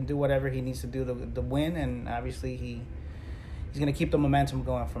can do whatever he needs to do to win, and obviously he's going to keep the momentum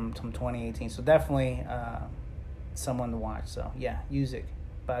going from 2018. So definitely. Someone to watch. So yeah, Usyk,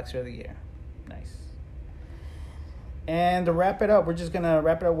 boxer of the year. Nice. And to wrap it up, we're just gonna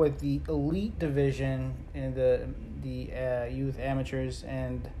wrap it up with the elite division in the youth amateurs,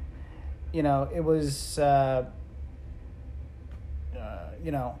 and it was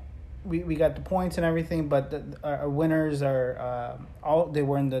we got the points and everything, but our winners are all they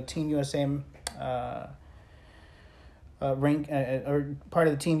were in the Team USA rank or part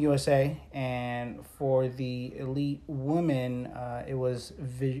of the Team USA, and for the elite women, it was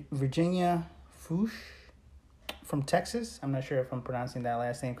Virginia Fuchs from Texas. I'm not sure if I'm pronouncing that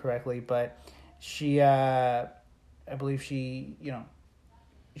last name correctly, but she, I believe she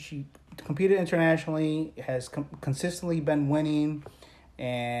competed internationally, has consistently been winning,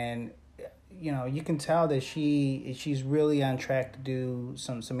 and you can tell that she's really on track to do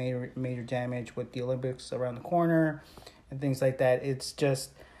some major damage with the Olympics around the corner and things like that. It's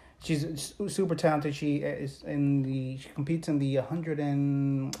just she's super talented. She competes in the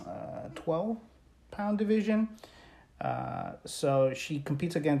 112-pound division. So she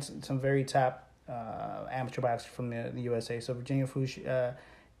competes against some very top amateur boxers from the USA. So Virginia Fuchs,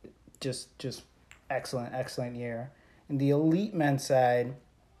 just excellent year. In the elite men's side,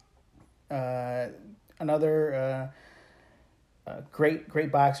 another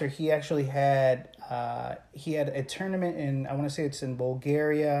great boxer. He actually had a tournament in, I want to say it's in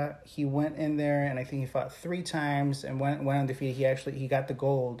Bulgaria. He went in there and I think he fought 3 times and went undefeated. He got the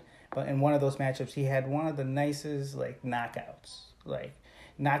gold, but in one of those matchups he had one of the nicest knockouts.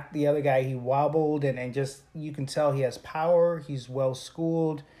 Knocked the other guy. He wobbled and just, you can tell he has power. He's well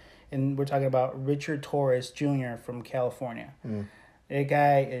schooled, and we're talking about Richard Torres Jr. from California. That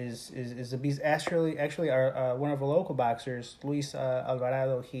guy is a beast. Actually, one of our local boxers, Luis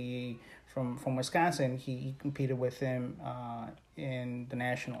Alvarado, he from Wisconsin, he competed with him in the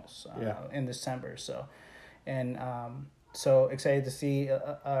nationals in December. So excited to see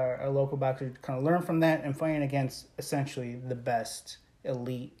our local boxer kind of learn from that and fighting against essentially the best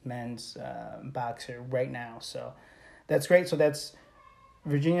elite men's boxer right now. So that's great. So that's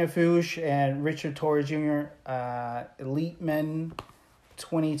Virginia Fuchs and Richard Torres Jr., elite men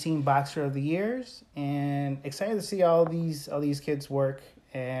 2018 Boxer of the Years, and excited to see all these kids work.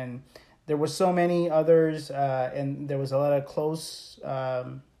 And there were so many others, and there was a lot of close,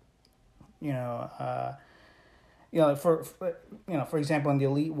 for example, in the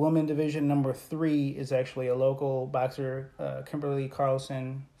elite woman division, number 3 is actually a local boxer, Kimberly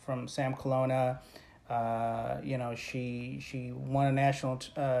Carlson from Sam Kelowna. She won a national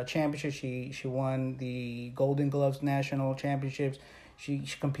championship. She won the Golden Gloves national championships. She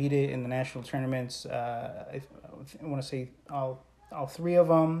competed in the national tournaments. I want to say all 3 of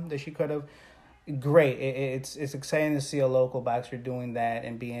them that she could have. Great. It's exciting to see a local boxer doing that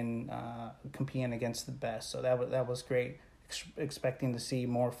and being competing against the best. So that was great. Expecting to see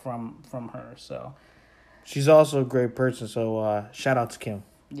more from her. So she's also a great person. So shout out to Kim.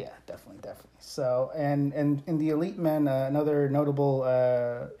 Yeah, definitely. So and in the elite men, another notable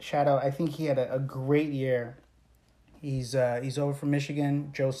shout out. I think he had a great year. He's over from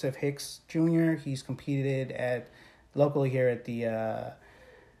Michigan, Joseph Hicks Jr. He's competed locally here at the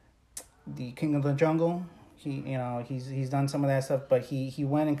King of the Jungle. He's done some of that stuff, but he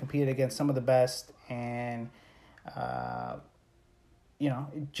went and competed against some of the best, and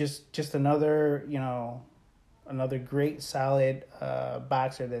just another great solid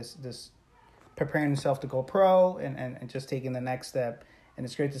boxer that's preparing himself to go pro and just taking the next step. And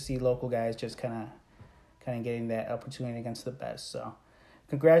it's great to see local guys just kind of getting that opportunity against the best. So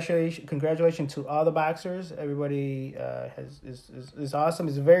congratulations to all the boxers. Everybody is awesome.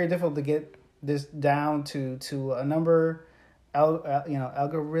 It's very difficult to get this down to a number,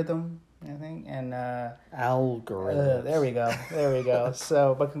 algorithm, I think, and algorithm. There we go.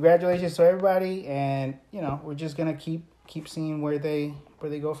 So, but congratulations to everybody, and we're just gonna keep seeing where they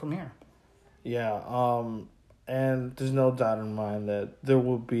go from here. Yeah. And there's no doubt in mind that there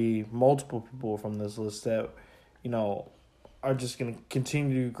will be multiple people from this list that, are just going to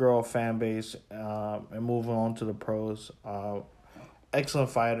continue to grow a fan base and move on to the pros. Excellent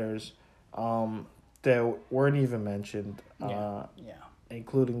fighters that weren't even mentioned,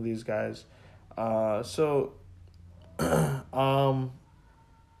 including these guys.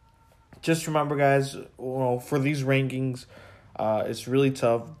 Just remember, guys, for these rankings, it's really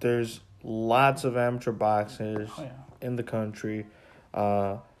tough. There's lots of amateur boxers in the country.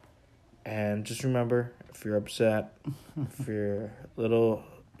 And just remember, if you're upset, if your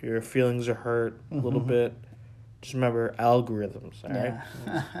feelings are hurt a little bit, just remember algorithms, all right?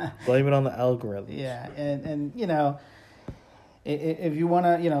 Blame it on the algorithms. Yeah, and if you want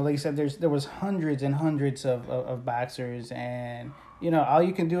to, like you said, there was hundreds and hundreds of boxers, and, all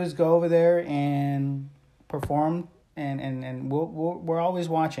you can do is go over there and perform. And we're always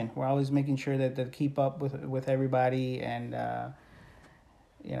watching. We're always making sure that keep up with everybody, and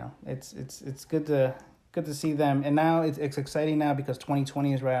it's good to good to see them. And now it's exciting now because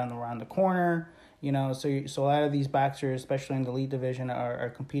 2020 is around the corner. So a lot of these boxers, especially in the elite division, are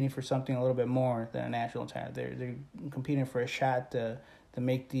competing for something a little bit more than a national title. They're competing for a shot to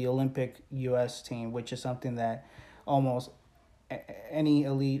make the Olympic U.S. team, which is something that almost any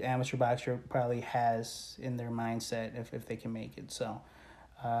elite amateur boxer probably has in their mindset if they can make it. So,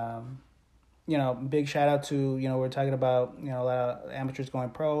 big shout out to, we're talking about, a lot of amateurs going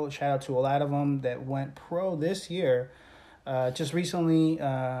pro. Shout out to a lot of them that went pro this year. Just recently,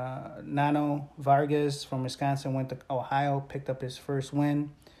 Nano Vargas from Wisconsin went to Ohio, picked up his first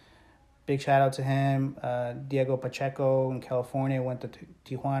win. Big shout out to him. Diego Pacheco in California went to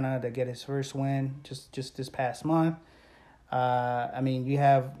Tijuana to get his first win just this past month. You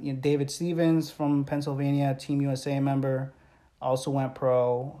have David Stevens from Pennsylvania, Team USA member, also went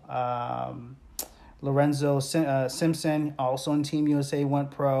pro. Lorenzo Simpson, also in Team USA,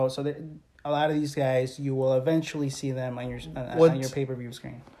 went pro. So a lot of these guys, you will eventually see them on your pay-per-view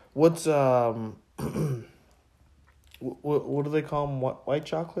screen. What's what do they call them? White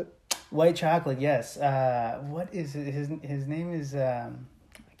chocolate? White chocolate, yes. What is it? His name is I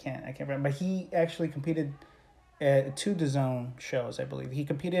can't remember. But he actually competed at 2 DAZN shows, I believe. He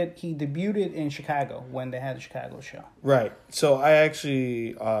debuted in Chicago when they had the Chicago show. Right. So I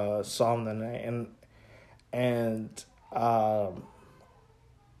actually saw him that night, and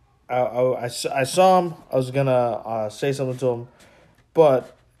I saw him. I was gonna say something to him,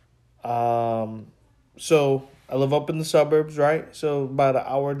 but so I live up in the suburbs, right? So about an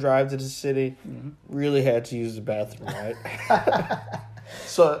hour drive to the city. Mm-hmm. Really had to use the bathroom, right?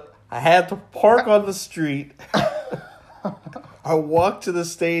 So I had to park on the street. I walked to the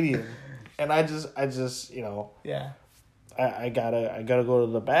stadium, and I just yeah. I gotta go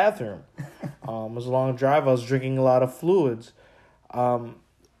to the bathroom. It was a long drive. I was drinking a lot of fluids.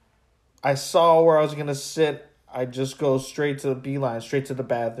 I saw where I was gonna sit. I just go straight to the beeline, straight to the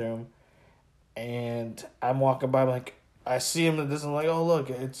bathroom, and I'm walking by. Like I see him in the distance. I'm like, oh look,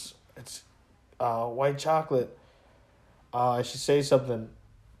 it's white chocolate. I should say something,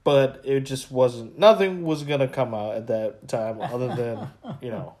 but it just wasn't. Nothing was gonna come out at that time other than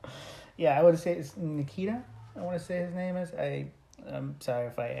Yeah, I would say it's Nikita. I want to say his name is. I'm sorry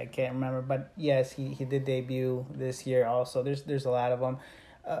if I can't remember, but yes, he did debut this year. Also, there's a lot of them.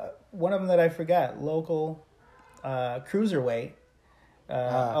 One of them that I forgot, local cruiserweight,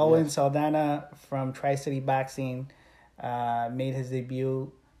 Owen yes. Saldana from Tri-City Boxing made his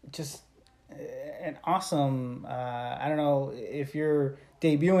debut. Just an awesome. I don't know if you're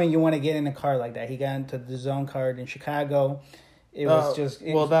debuting, you want to get in a card like that. He got into the DAZN card in Chicago. It was just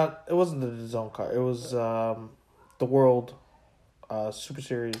it wasn't the DAZN card. It was the World Super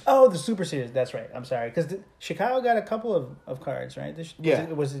Series. Oh, the Super Series. That's right. I'm sorry, because Chicago got a couple of cards, right?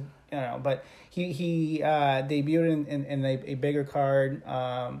 It was but he debuted in a bigger card.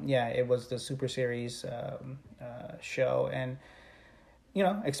 It was the Super Series show, and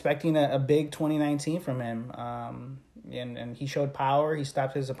expecting a big 2019 from him. And he showed power. He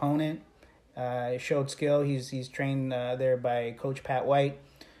stopped his opponent. Showed skill. He's trained there by Coach Pat White.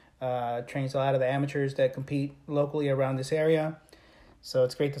 Trains a lot of the amateurs that compete locally around this area. So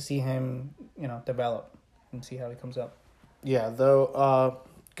it's great to see him, develop and see how he comes up. Yeah, though,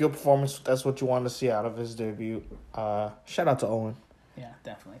 good performance. That's what you want to see out of his debut. Shout out to Owen. Yeah,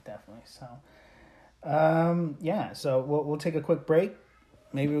 definitely. So, so we'll take a quick break.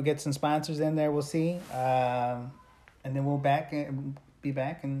 Maybe we'll get some sponsors in there. We'll see. And then we'll be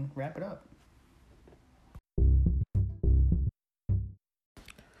back and wrap it up.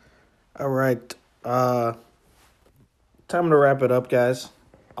 All right. Time to wrap it up, guys.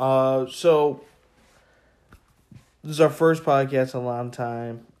 So this is our first podcast in a long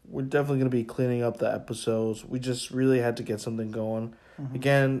time. We're definitely going to be cleaning up the episodes. We just really had to get something going. Mm-hmm.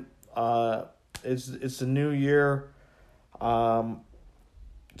 Again, it's the new year.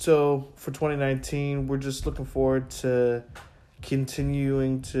 So for 2019, we're just looking forward to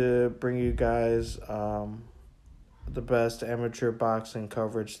continuing to bring you guys the best amateur boxing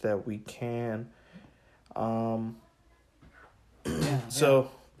coverage that we can.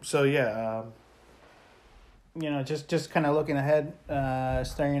 Just kind of looking ahead,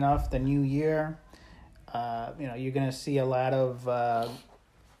 starting off the new year. You're gonna see a lot of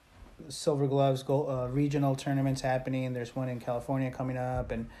Silver Gloves regional tournaments happening. There's one in California coming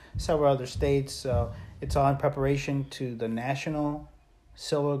up, and several other states. So it's all in preparation to the national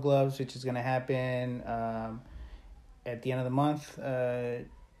Silver Gloves, which is gonna happen at the end of the month,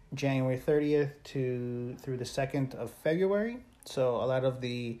 January 30th through the 2nd of February. So a lot of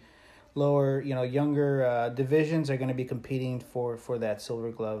the lower, younger divisions are going to be competing for that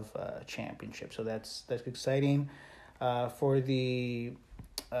Silver Glove championship. So that's exciting. For the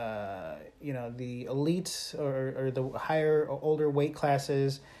the elites or the higher or older weight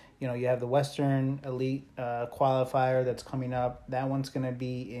classes, you have the Western Elite qualifier that's coming up. That one's going to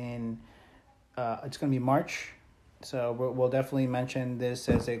be it's going to be March. So we'll definitely mention this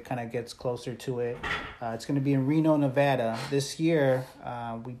as it kind of gets closer to it. It's going to be in Reno, Nevada. This year,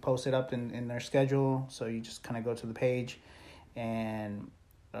 we posted up in their schedule, so you just kind of go to the page, and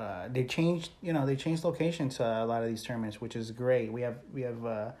they changed locations to a lot of these tournaments, which is great. We have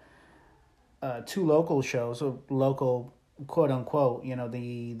 2 local shows, so local quote unquote.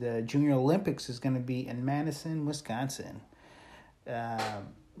 The Junior Olympics is going to be in Madison, Wisconsin.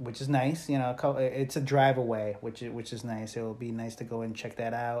 Which is nice, it's a drive away, which is nice. It will be nice to go and check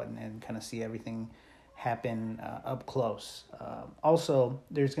that out and kind of see everything happen up close. Also,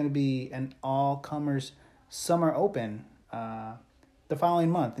 there's going to be an all-comers Summer Open the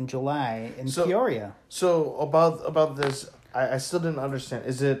following month in July in Peoria. So about this, I still didn't understand.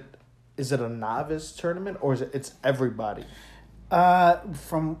 Is it a novice tournament or it's everybody?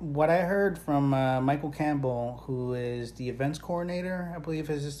 From what I heard from Michael Campbell, who is the events coordinator, I believe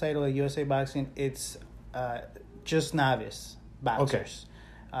is his title at USA Boxing, it's just novice boxers.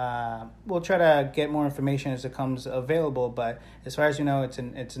 Okay. We'll try to get more information as it comes available, but as far as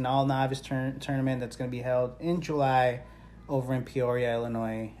it's an all novice tournament that's going to be held in July over in Peoria,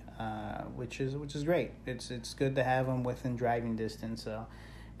 Illinois, which is great. It's good to have them within driving distance. So.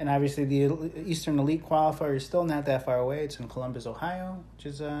 And obviously, the Eastern Elite qualifier is still not that far away. It's in Columbus, Ohio, which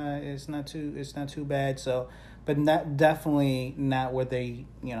is it's not too bad. So, but definitely not where they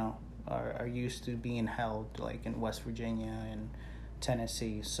are used to being held, like in West Virginia and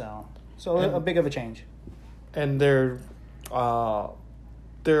Tennessee. So a big of a change. And they're all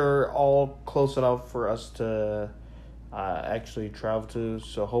close enough for us to actually travel to.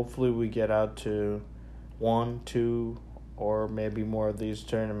 So hopefully we get out to 1, 2. Or maybe more of these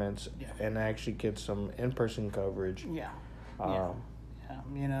tournaments, and actually get some in-person coverage. Yeah.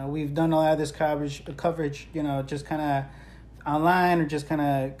 We've done a lot of this coverage. Just kind of online or just kind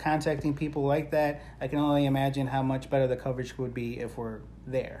of contacting people like that. I can only imagine how much better the coverage would be if we're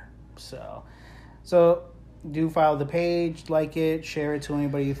there. So do follow the page, like it, share it to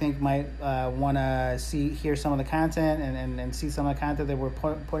anybody you think might want to hear some of the content and see some of the content that we're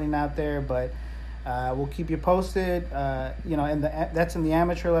putting out there. But we'll keep you posted, and that's in the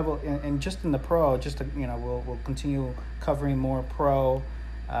amateur level, and just in the pro. We'll continue covering more pro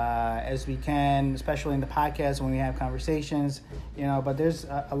as we can, especially in the podcast when we have conversations. But there's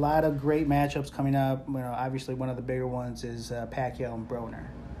a lot of great matchups coming up. Obviously one of the bigger ones is Pacquiao and Broner.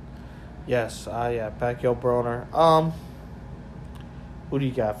 Yes, Pacquiao Broner. Who do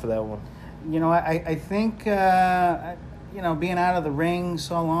you got for that one? I think. Being out of the ring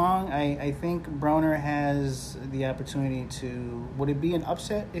so long, I think Broner has the opportunity to... Would it be an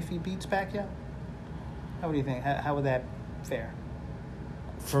upset if he beats Pacquiao? How do you think? How would that fare?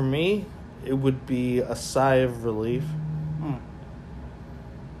 For me, it would be a sigh of relief.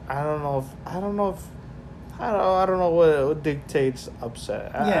 I don't know what dictates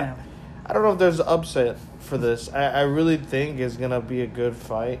upset. I don't know if there's an upset for this. I really think it's gonna be a good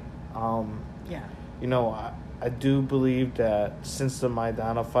fight. I do believe that since the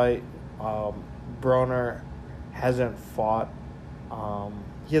Maidana fight, Broner hasn't fought.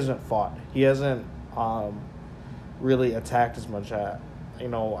 He hasn't really attacked as much. I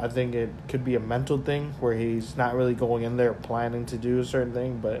think it could be a mental thing where he's not really going in there planning to do a certain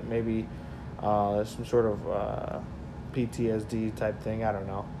thing, but maybe some sort of PTSD type thing. I don't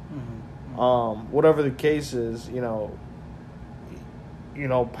know. Mm-hmm. Whatever the case is,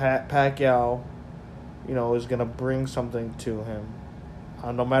 Pacquiao, is going to bring something to him.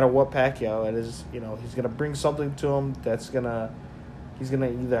 No matter what Pacquiao it is, he's going to bring something to him he's going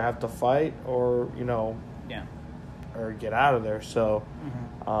to either have to fight or, or get out of there. So,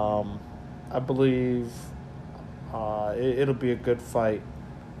 I believe it'll be a good fight.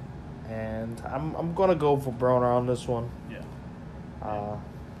 And I'm going to go for Broner on this one. Yeah.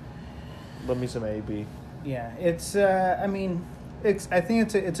 Let me some AB. Yeah, it's, I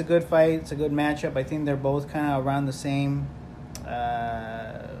think it's a good fight. It's a good matchup. I think they're both kind of around the same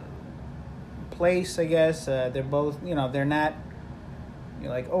place, I guess. They're both, they're not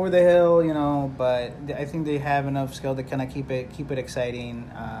like over the hill, but I think they have enough skill to kind of keep it exciting.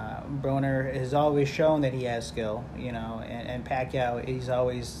 Broner has always shown that he has skill, and Pacquiao, he's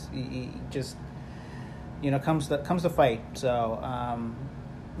always he just comes to fight. So,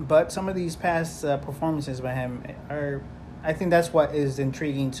 but some of these past performances by him are I think that's what is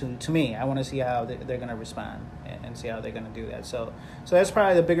intriguing to me. I want to see how they're going to respond and see how they're going to do that. So that's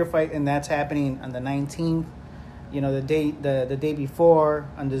probably the bigger fight, and that's happening on the 19th. You know, the day before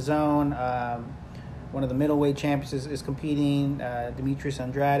on the zone. One of the middleweight champions is competing. Demetrius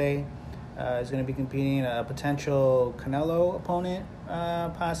Andrade is going to be competing a potential Canelo opponent,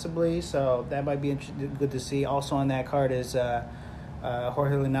 possibly. So that might be good to see. Also on that card is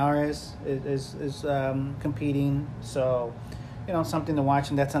Jorge Linares is competing. So, you know, something to watch,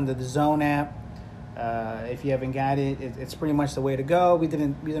 and that's under the Zone app. If you haven't got it, it's pretty much the way to go. We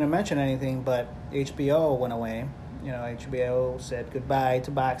didn't mention anything, but HBO went away. You know, HBO said goodbye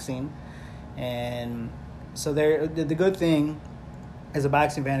to boxing. And so the good thing as a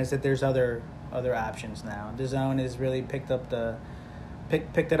boxing fan is that there's other options now. The Zone has really picked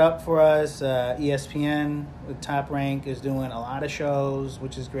it up for us. ESPN with Top Rank is doing a lot of shows,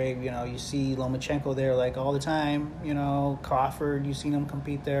 which is great. You know, you see Lomachenko there like all the time. You know, Crawford, you've seen him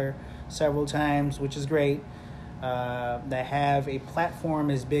compete there several times, which is great. They have a platform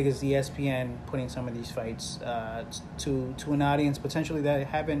as big as ESPN putting some of these fights to an audience potentially that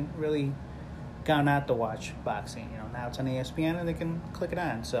haven't really gone out to watch boxing. You know, now it's on ESPN and they can click it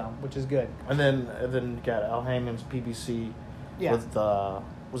on, so which is good. And then you got Al Heyman's PBC with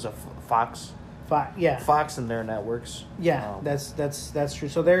was it Fox? Fox and their networks. Yeah, that's true.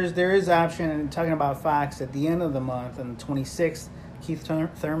 So there is option. And talking about Fox, at the end of the month on the 26th, Keith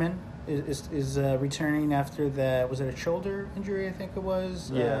Thurman is returning after was it a shoulder injury? I think it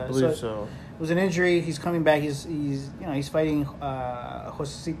was. Yeah, I believe so. It was an injury. He's coming back. He's fighting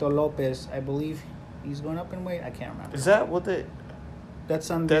Josecito Lopez. I believe he's going up in weight. I can't remember. Is that what they? That's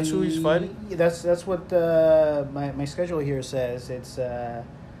who he's fighting. That's what my schedule here says. It's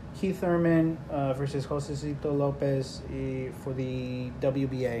Keith Thurman versus Josecito Lopez for the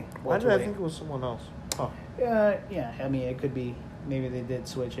WBA. Why did I think it was someone else? Oh. Yeah. I mean, it could be. Maybe they did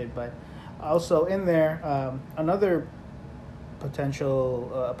switch it, but also in there, another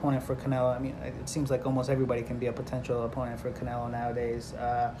potential opponent for Canelo. I mean, it seems like almost everybody can be a potential opponent for Canelo nowadays.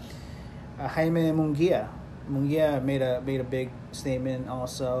 Jaime Munguia. Munguia made a big statement.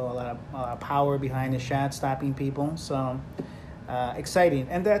 Also, a lot of power behind his shot, stopping people. So exciting,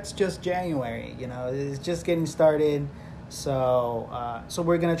 and that's just January. You know, it's just getting started. So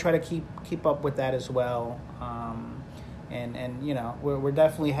we're gonna try to keep up with that as well. And you know, we're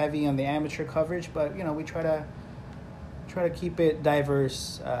definitely heavy on the amateur coverage, but you know, we try to keep it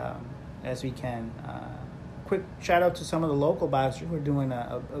diverse as we can. Quick shout out to some of the local boxers who are doing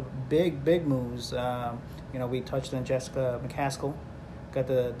a big moves. You know, we touched on Jessica McCaskill, got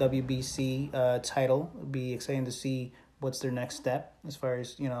the WBC title. It'll be exciting to see what's their next step. As far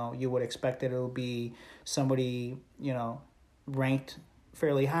as, you know, you would expect it'll be somebody, you know, ranked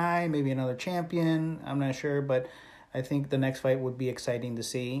fairly high, maybe another champion. I'm not sure, but I think the next fight would be exciting to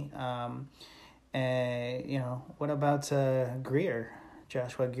see. And you know, what about Greer?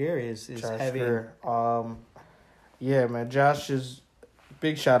 Joshua Greer is heavy. Greer. Yeah, man. Josh is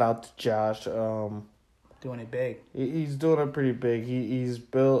big. Shout out to Josh. Doing it big. He's doing it pretty big. He's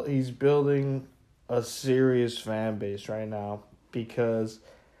building a serious fan base right now because,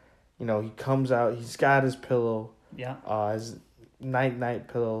 you know, he comes out. He's got his pillow. Yeah. His night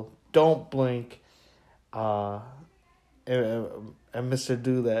pillow. Don't blink. And Mr.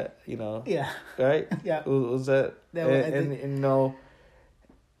 Do That, you know. Yeah. Right? Yeah. Was that? And you know,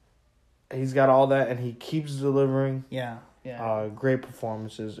 he's got all that, and he keeps delivering. Yeah. Great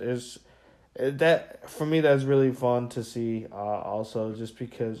performances. That for me, that's really fun to see. Also, just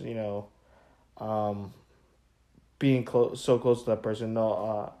because, you know, being so close to that person.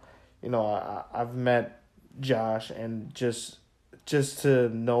 No, you know, I've met Josh, and just to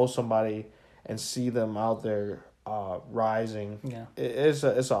know somebody and see them out there rising, it's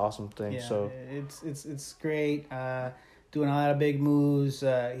an awesome thing. Yeah, so it's great. Doing a lot of big moves.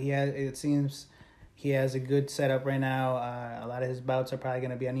 It seems he has a good setup right now. A lot of his bouts are probably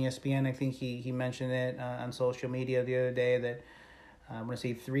going to be on ESPN. I think he mentioned it on social media the other day that I'm going to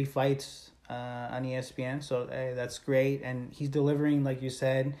see 3 fights on ESPN. So that's great, and he's delivering, like you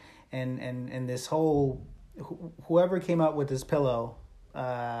said. And this whole whoever came up with this pillow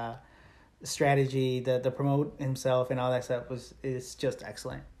strategy, the promote himself and all that stuff is just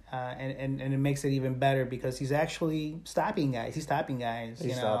excellent. And it makes it even better because he's actually stopping guys. He's stopping guys.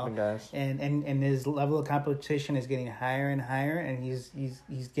 And his level of competition is getting higher and higher, and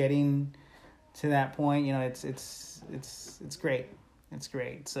he's getting to that point. You know, it's great. It's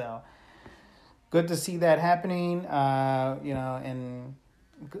great. So good to see that happening. You know, and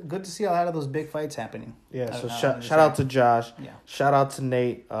good to see a lot of those big fights happening. Yeah, so shout out to Josh. Yeah. Shout out to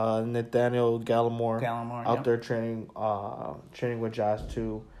Nate, Nathaniel Gallimore out yep. there training with Josh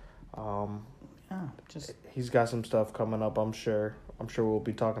too. He's got some stuff coming up. I'm sure we'll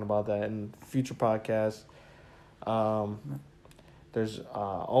be talking about that in future podcasts. There's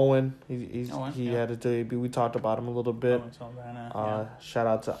Owen. He had a debut. We talked about him a little bit. Shout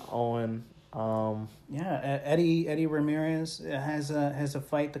out to Owen. Eddie Ramirez has a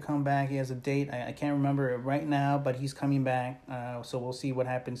fight to come back. He has a date. I can't remember it right now, but he's coming back. So we'll see what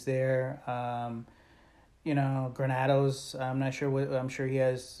happens there. Granados. I'm not sure what. I'm sure he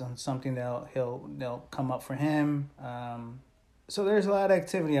has something they'll come up for him. So there's a lot of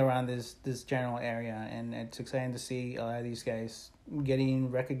activity around this general area, and it's exciting to see a lot of these guys getting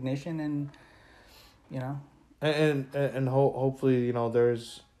recognition, and hopefully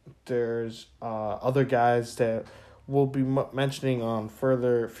there's other guys that we'll be mentioning on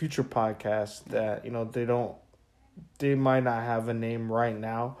future podcasts that they might not have a name right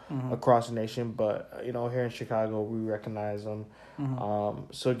now across the nation, but here in Chicago we recognize them.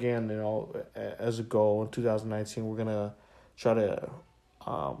 So again, as a goal in 2019, we're gonna try to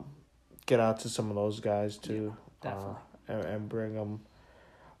get out to some of those guys too, and bring them.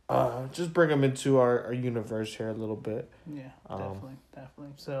 Just bring them into our universe here a little bit. Yeah, definitely.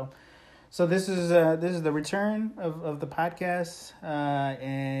 So this is the return of the podcast,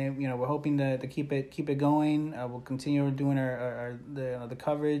 and we're hoping to keep it going. We'll continue doing the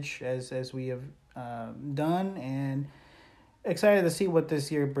coverage as we have done, and excited to see what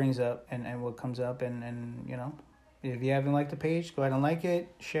this year brings up and what comes up, and if you haven't liked the page, go ahead and like it,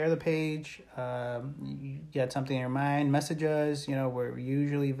 share the page. You got something in your mind, message us. We're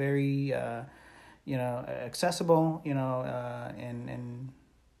usually very, accessible. And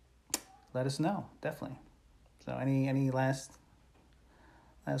let us know, definitely. So, any last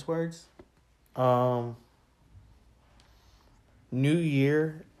words? New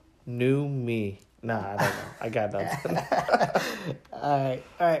year, new me. Nah, I don't know. I got nothing. All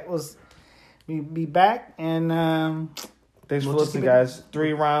right. We'll be back, and thanks for listening, guys.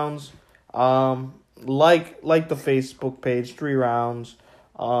 3 rounds. Like the Facebook page. 3 rounds.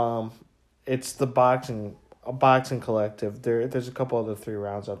 It's the boxing collective. There's a couple other 3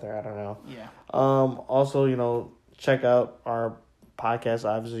 rounds out there. I don't know. Yeah. Also, check out our podcast.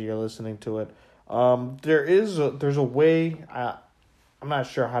 Obviously, you're listening to it. There's a way. I'm not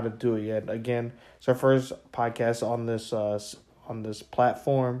sure how to do it yet. Again, it's our first podcast on this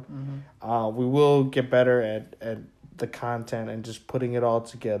platform. We will get better at the content and just putting it all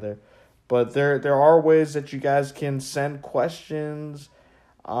together. But there are ways that you guys can send questions.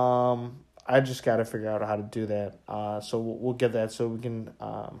 I just got to figure out how to do that. So we'll get that so we can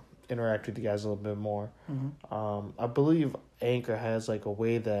interact with you guys a little bit more. I believe Anchor has like a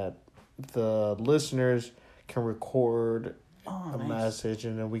way that the listeners can record a message,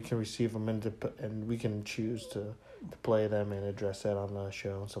 and then we can receive them and we can choose to play them and address that on the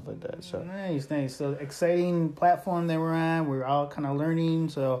show and stuff like that. So nice. So exciting platform that we're on. We're all kind of learning,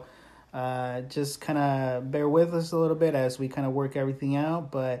 so just kind of bear with us a little bit as we kind of work everything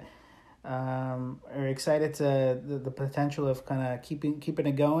out. But are excited to the potential of kind of keeping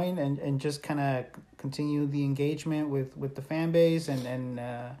it going and just kind of continue the engagement with the fan base and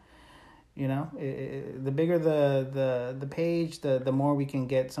the bigger the page, the more we can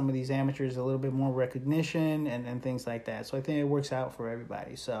get some of these amateurs a little bit more recognition and things like that. So I think it works out for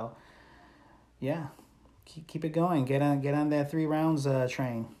everybody. So yeah, keep it going. Get on that 3 rounds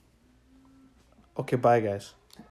train. Okay, bye guys.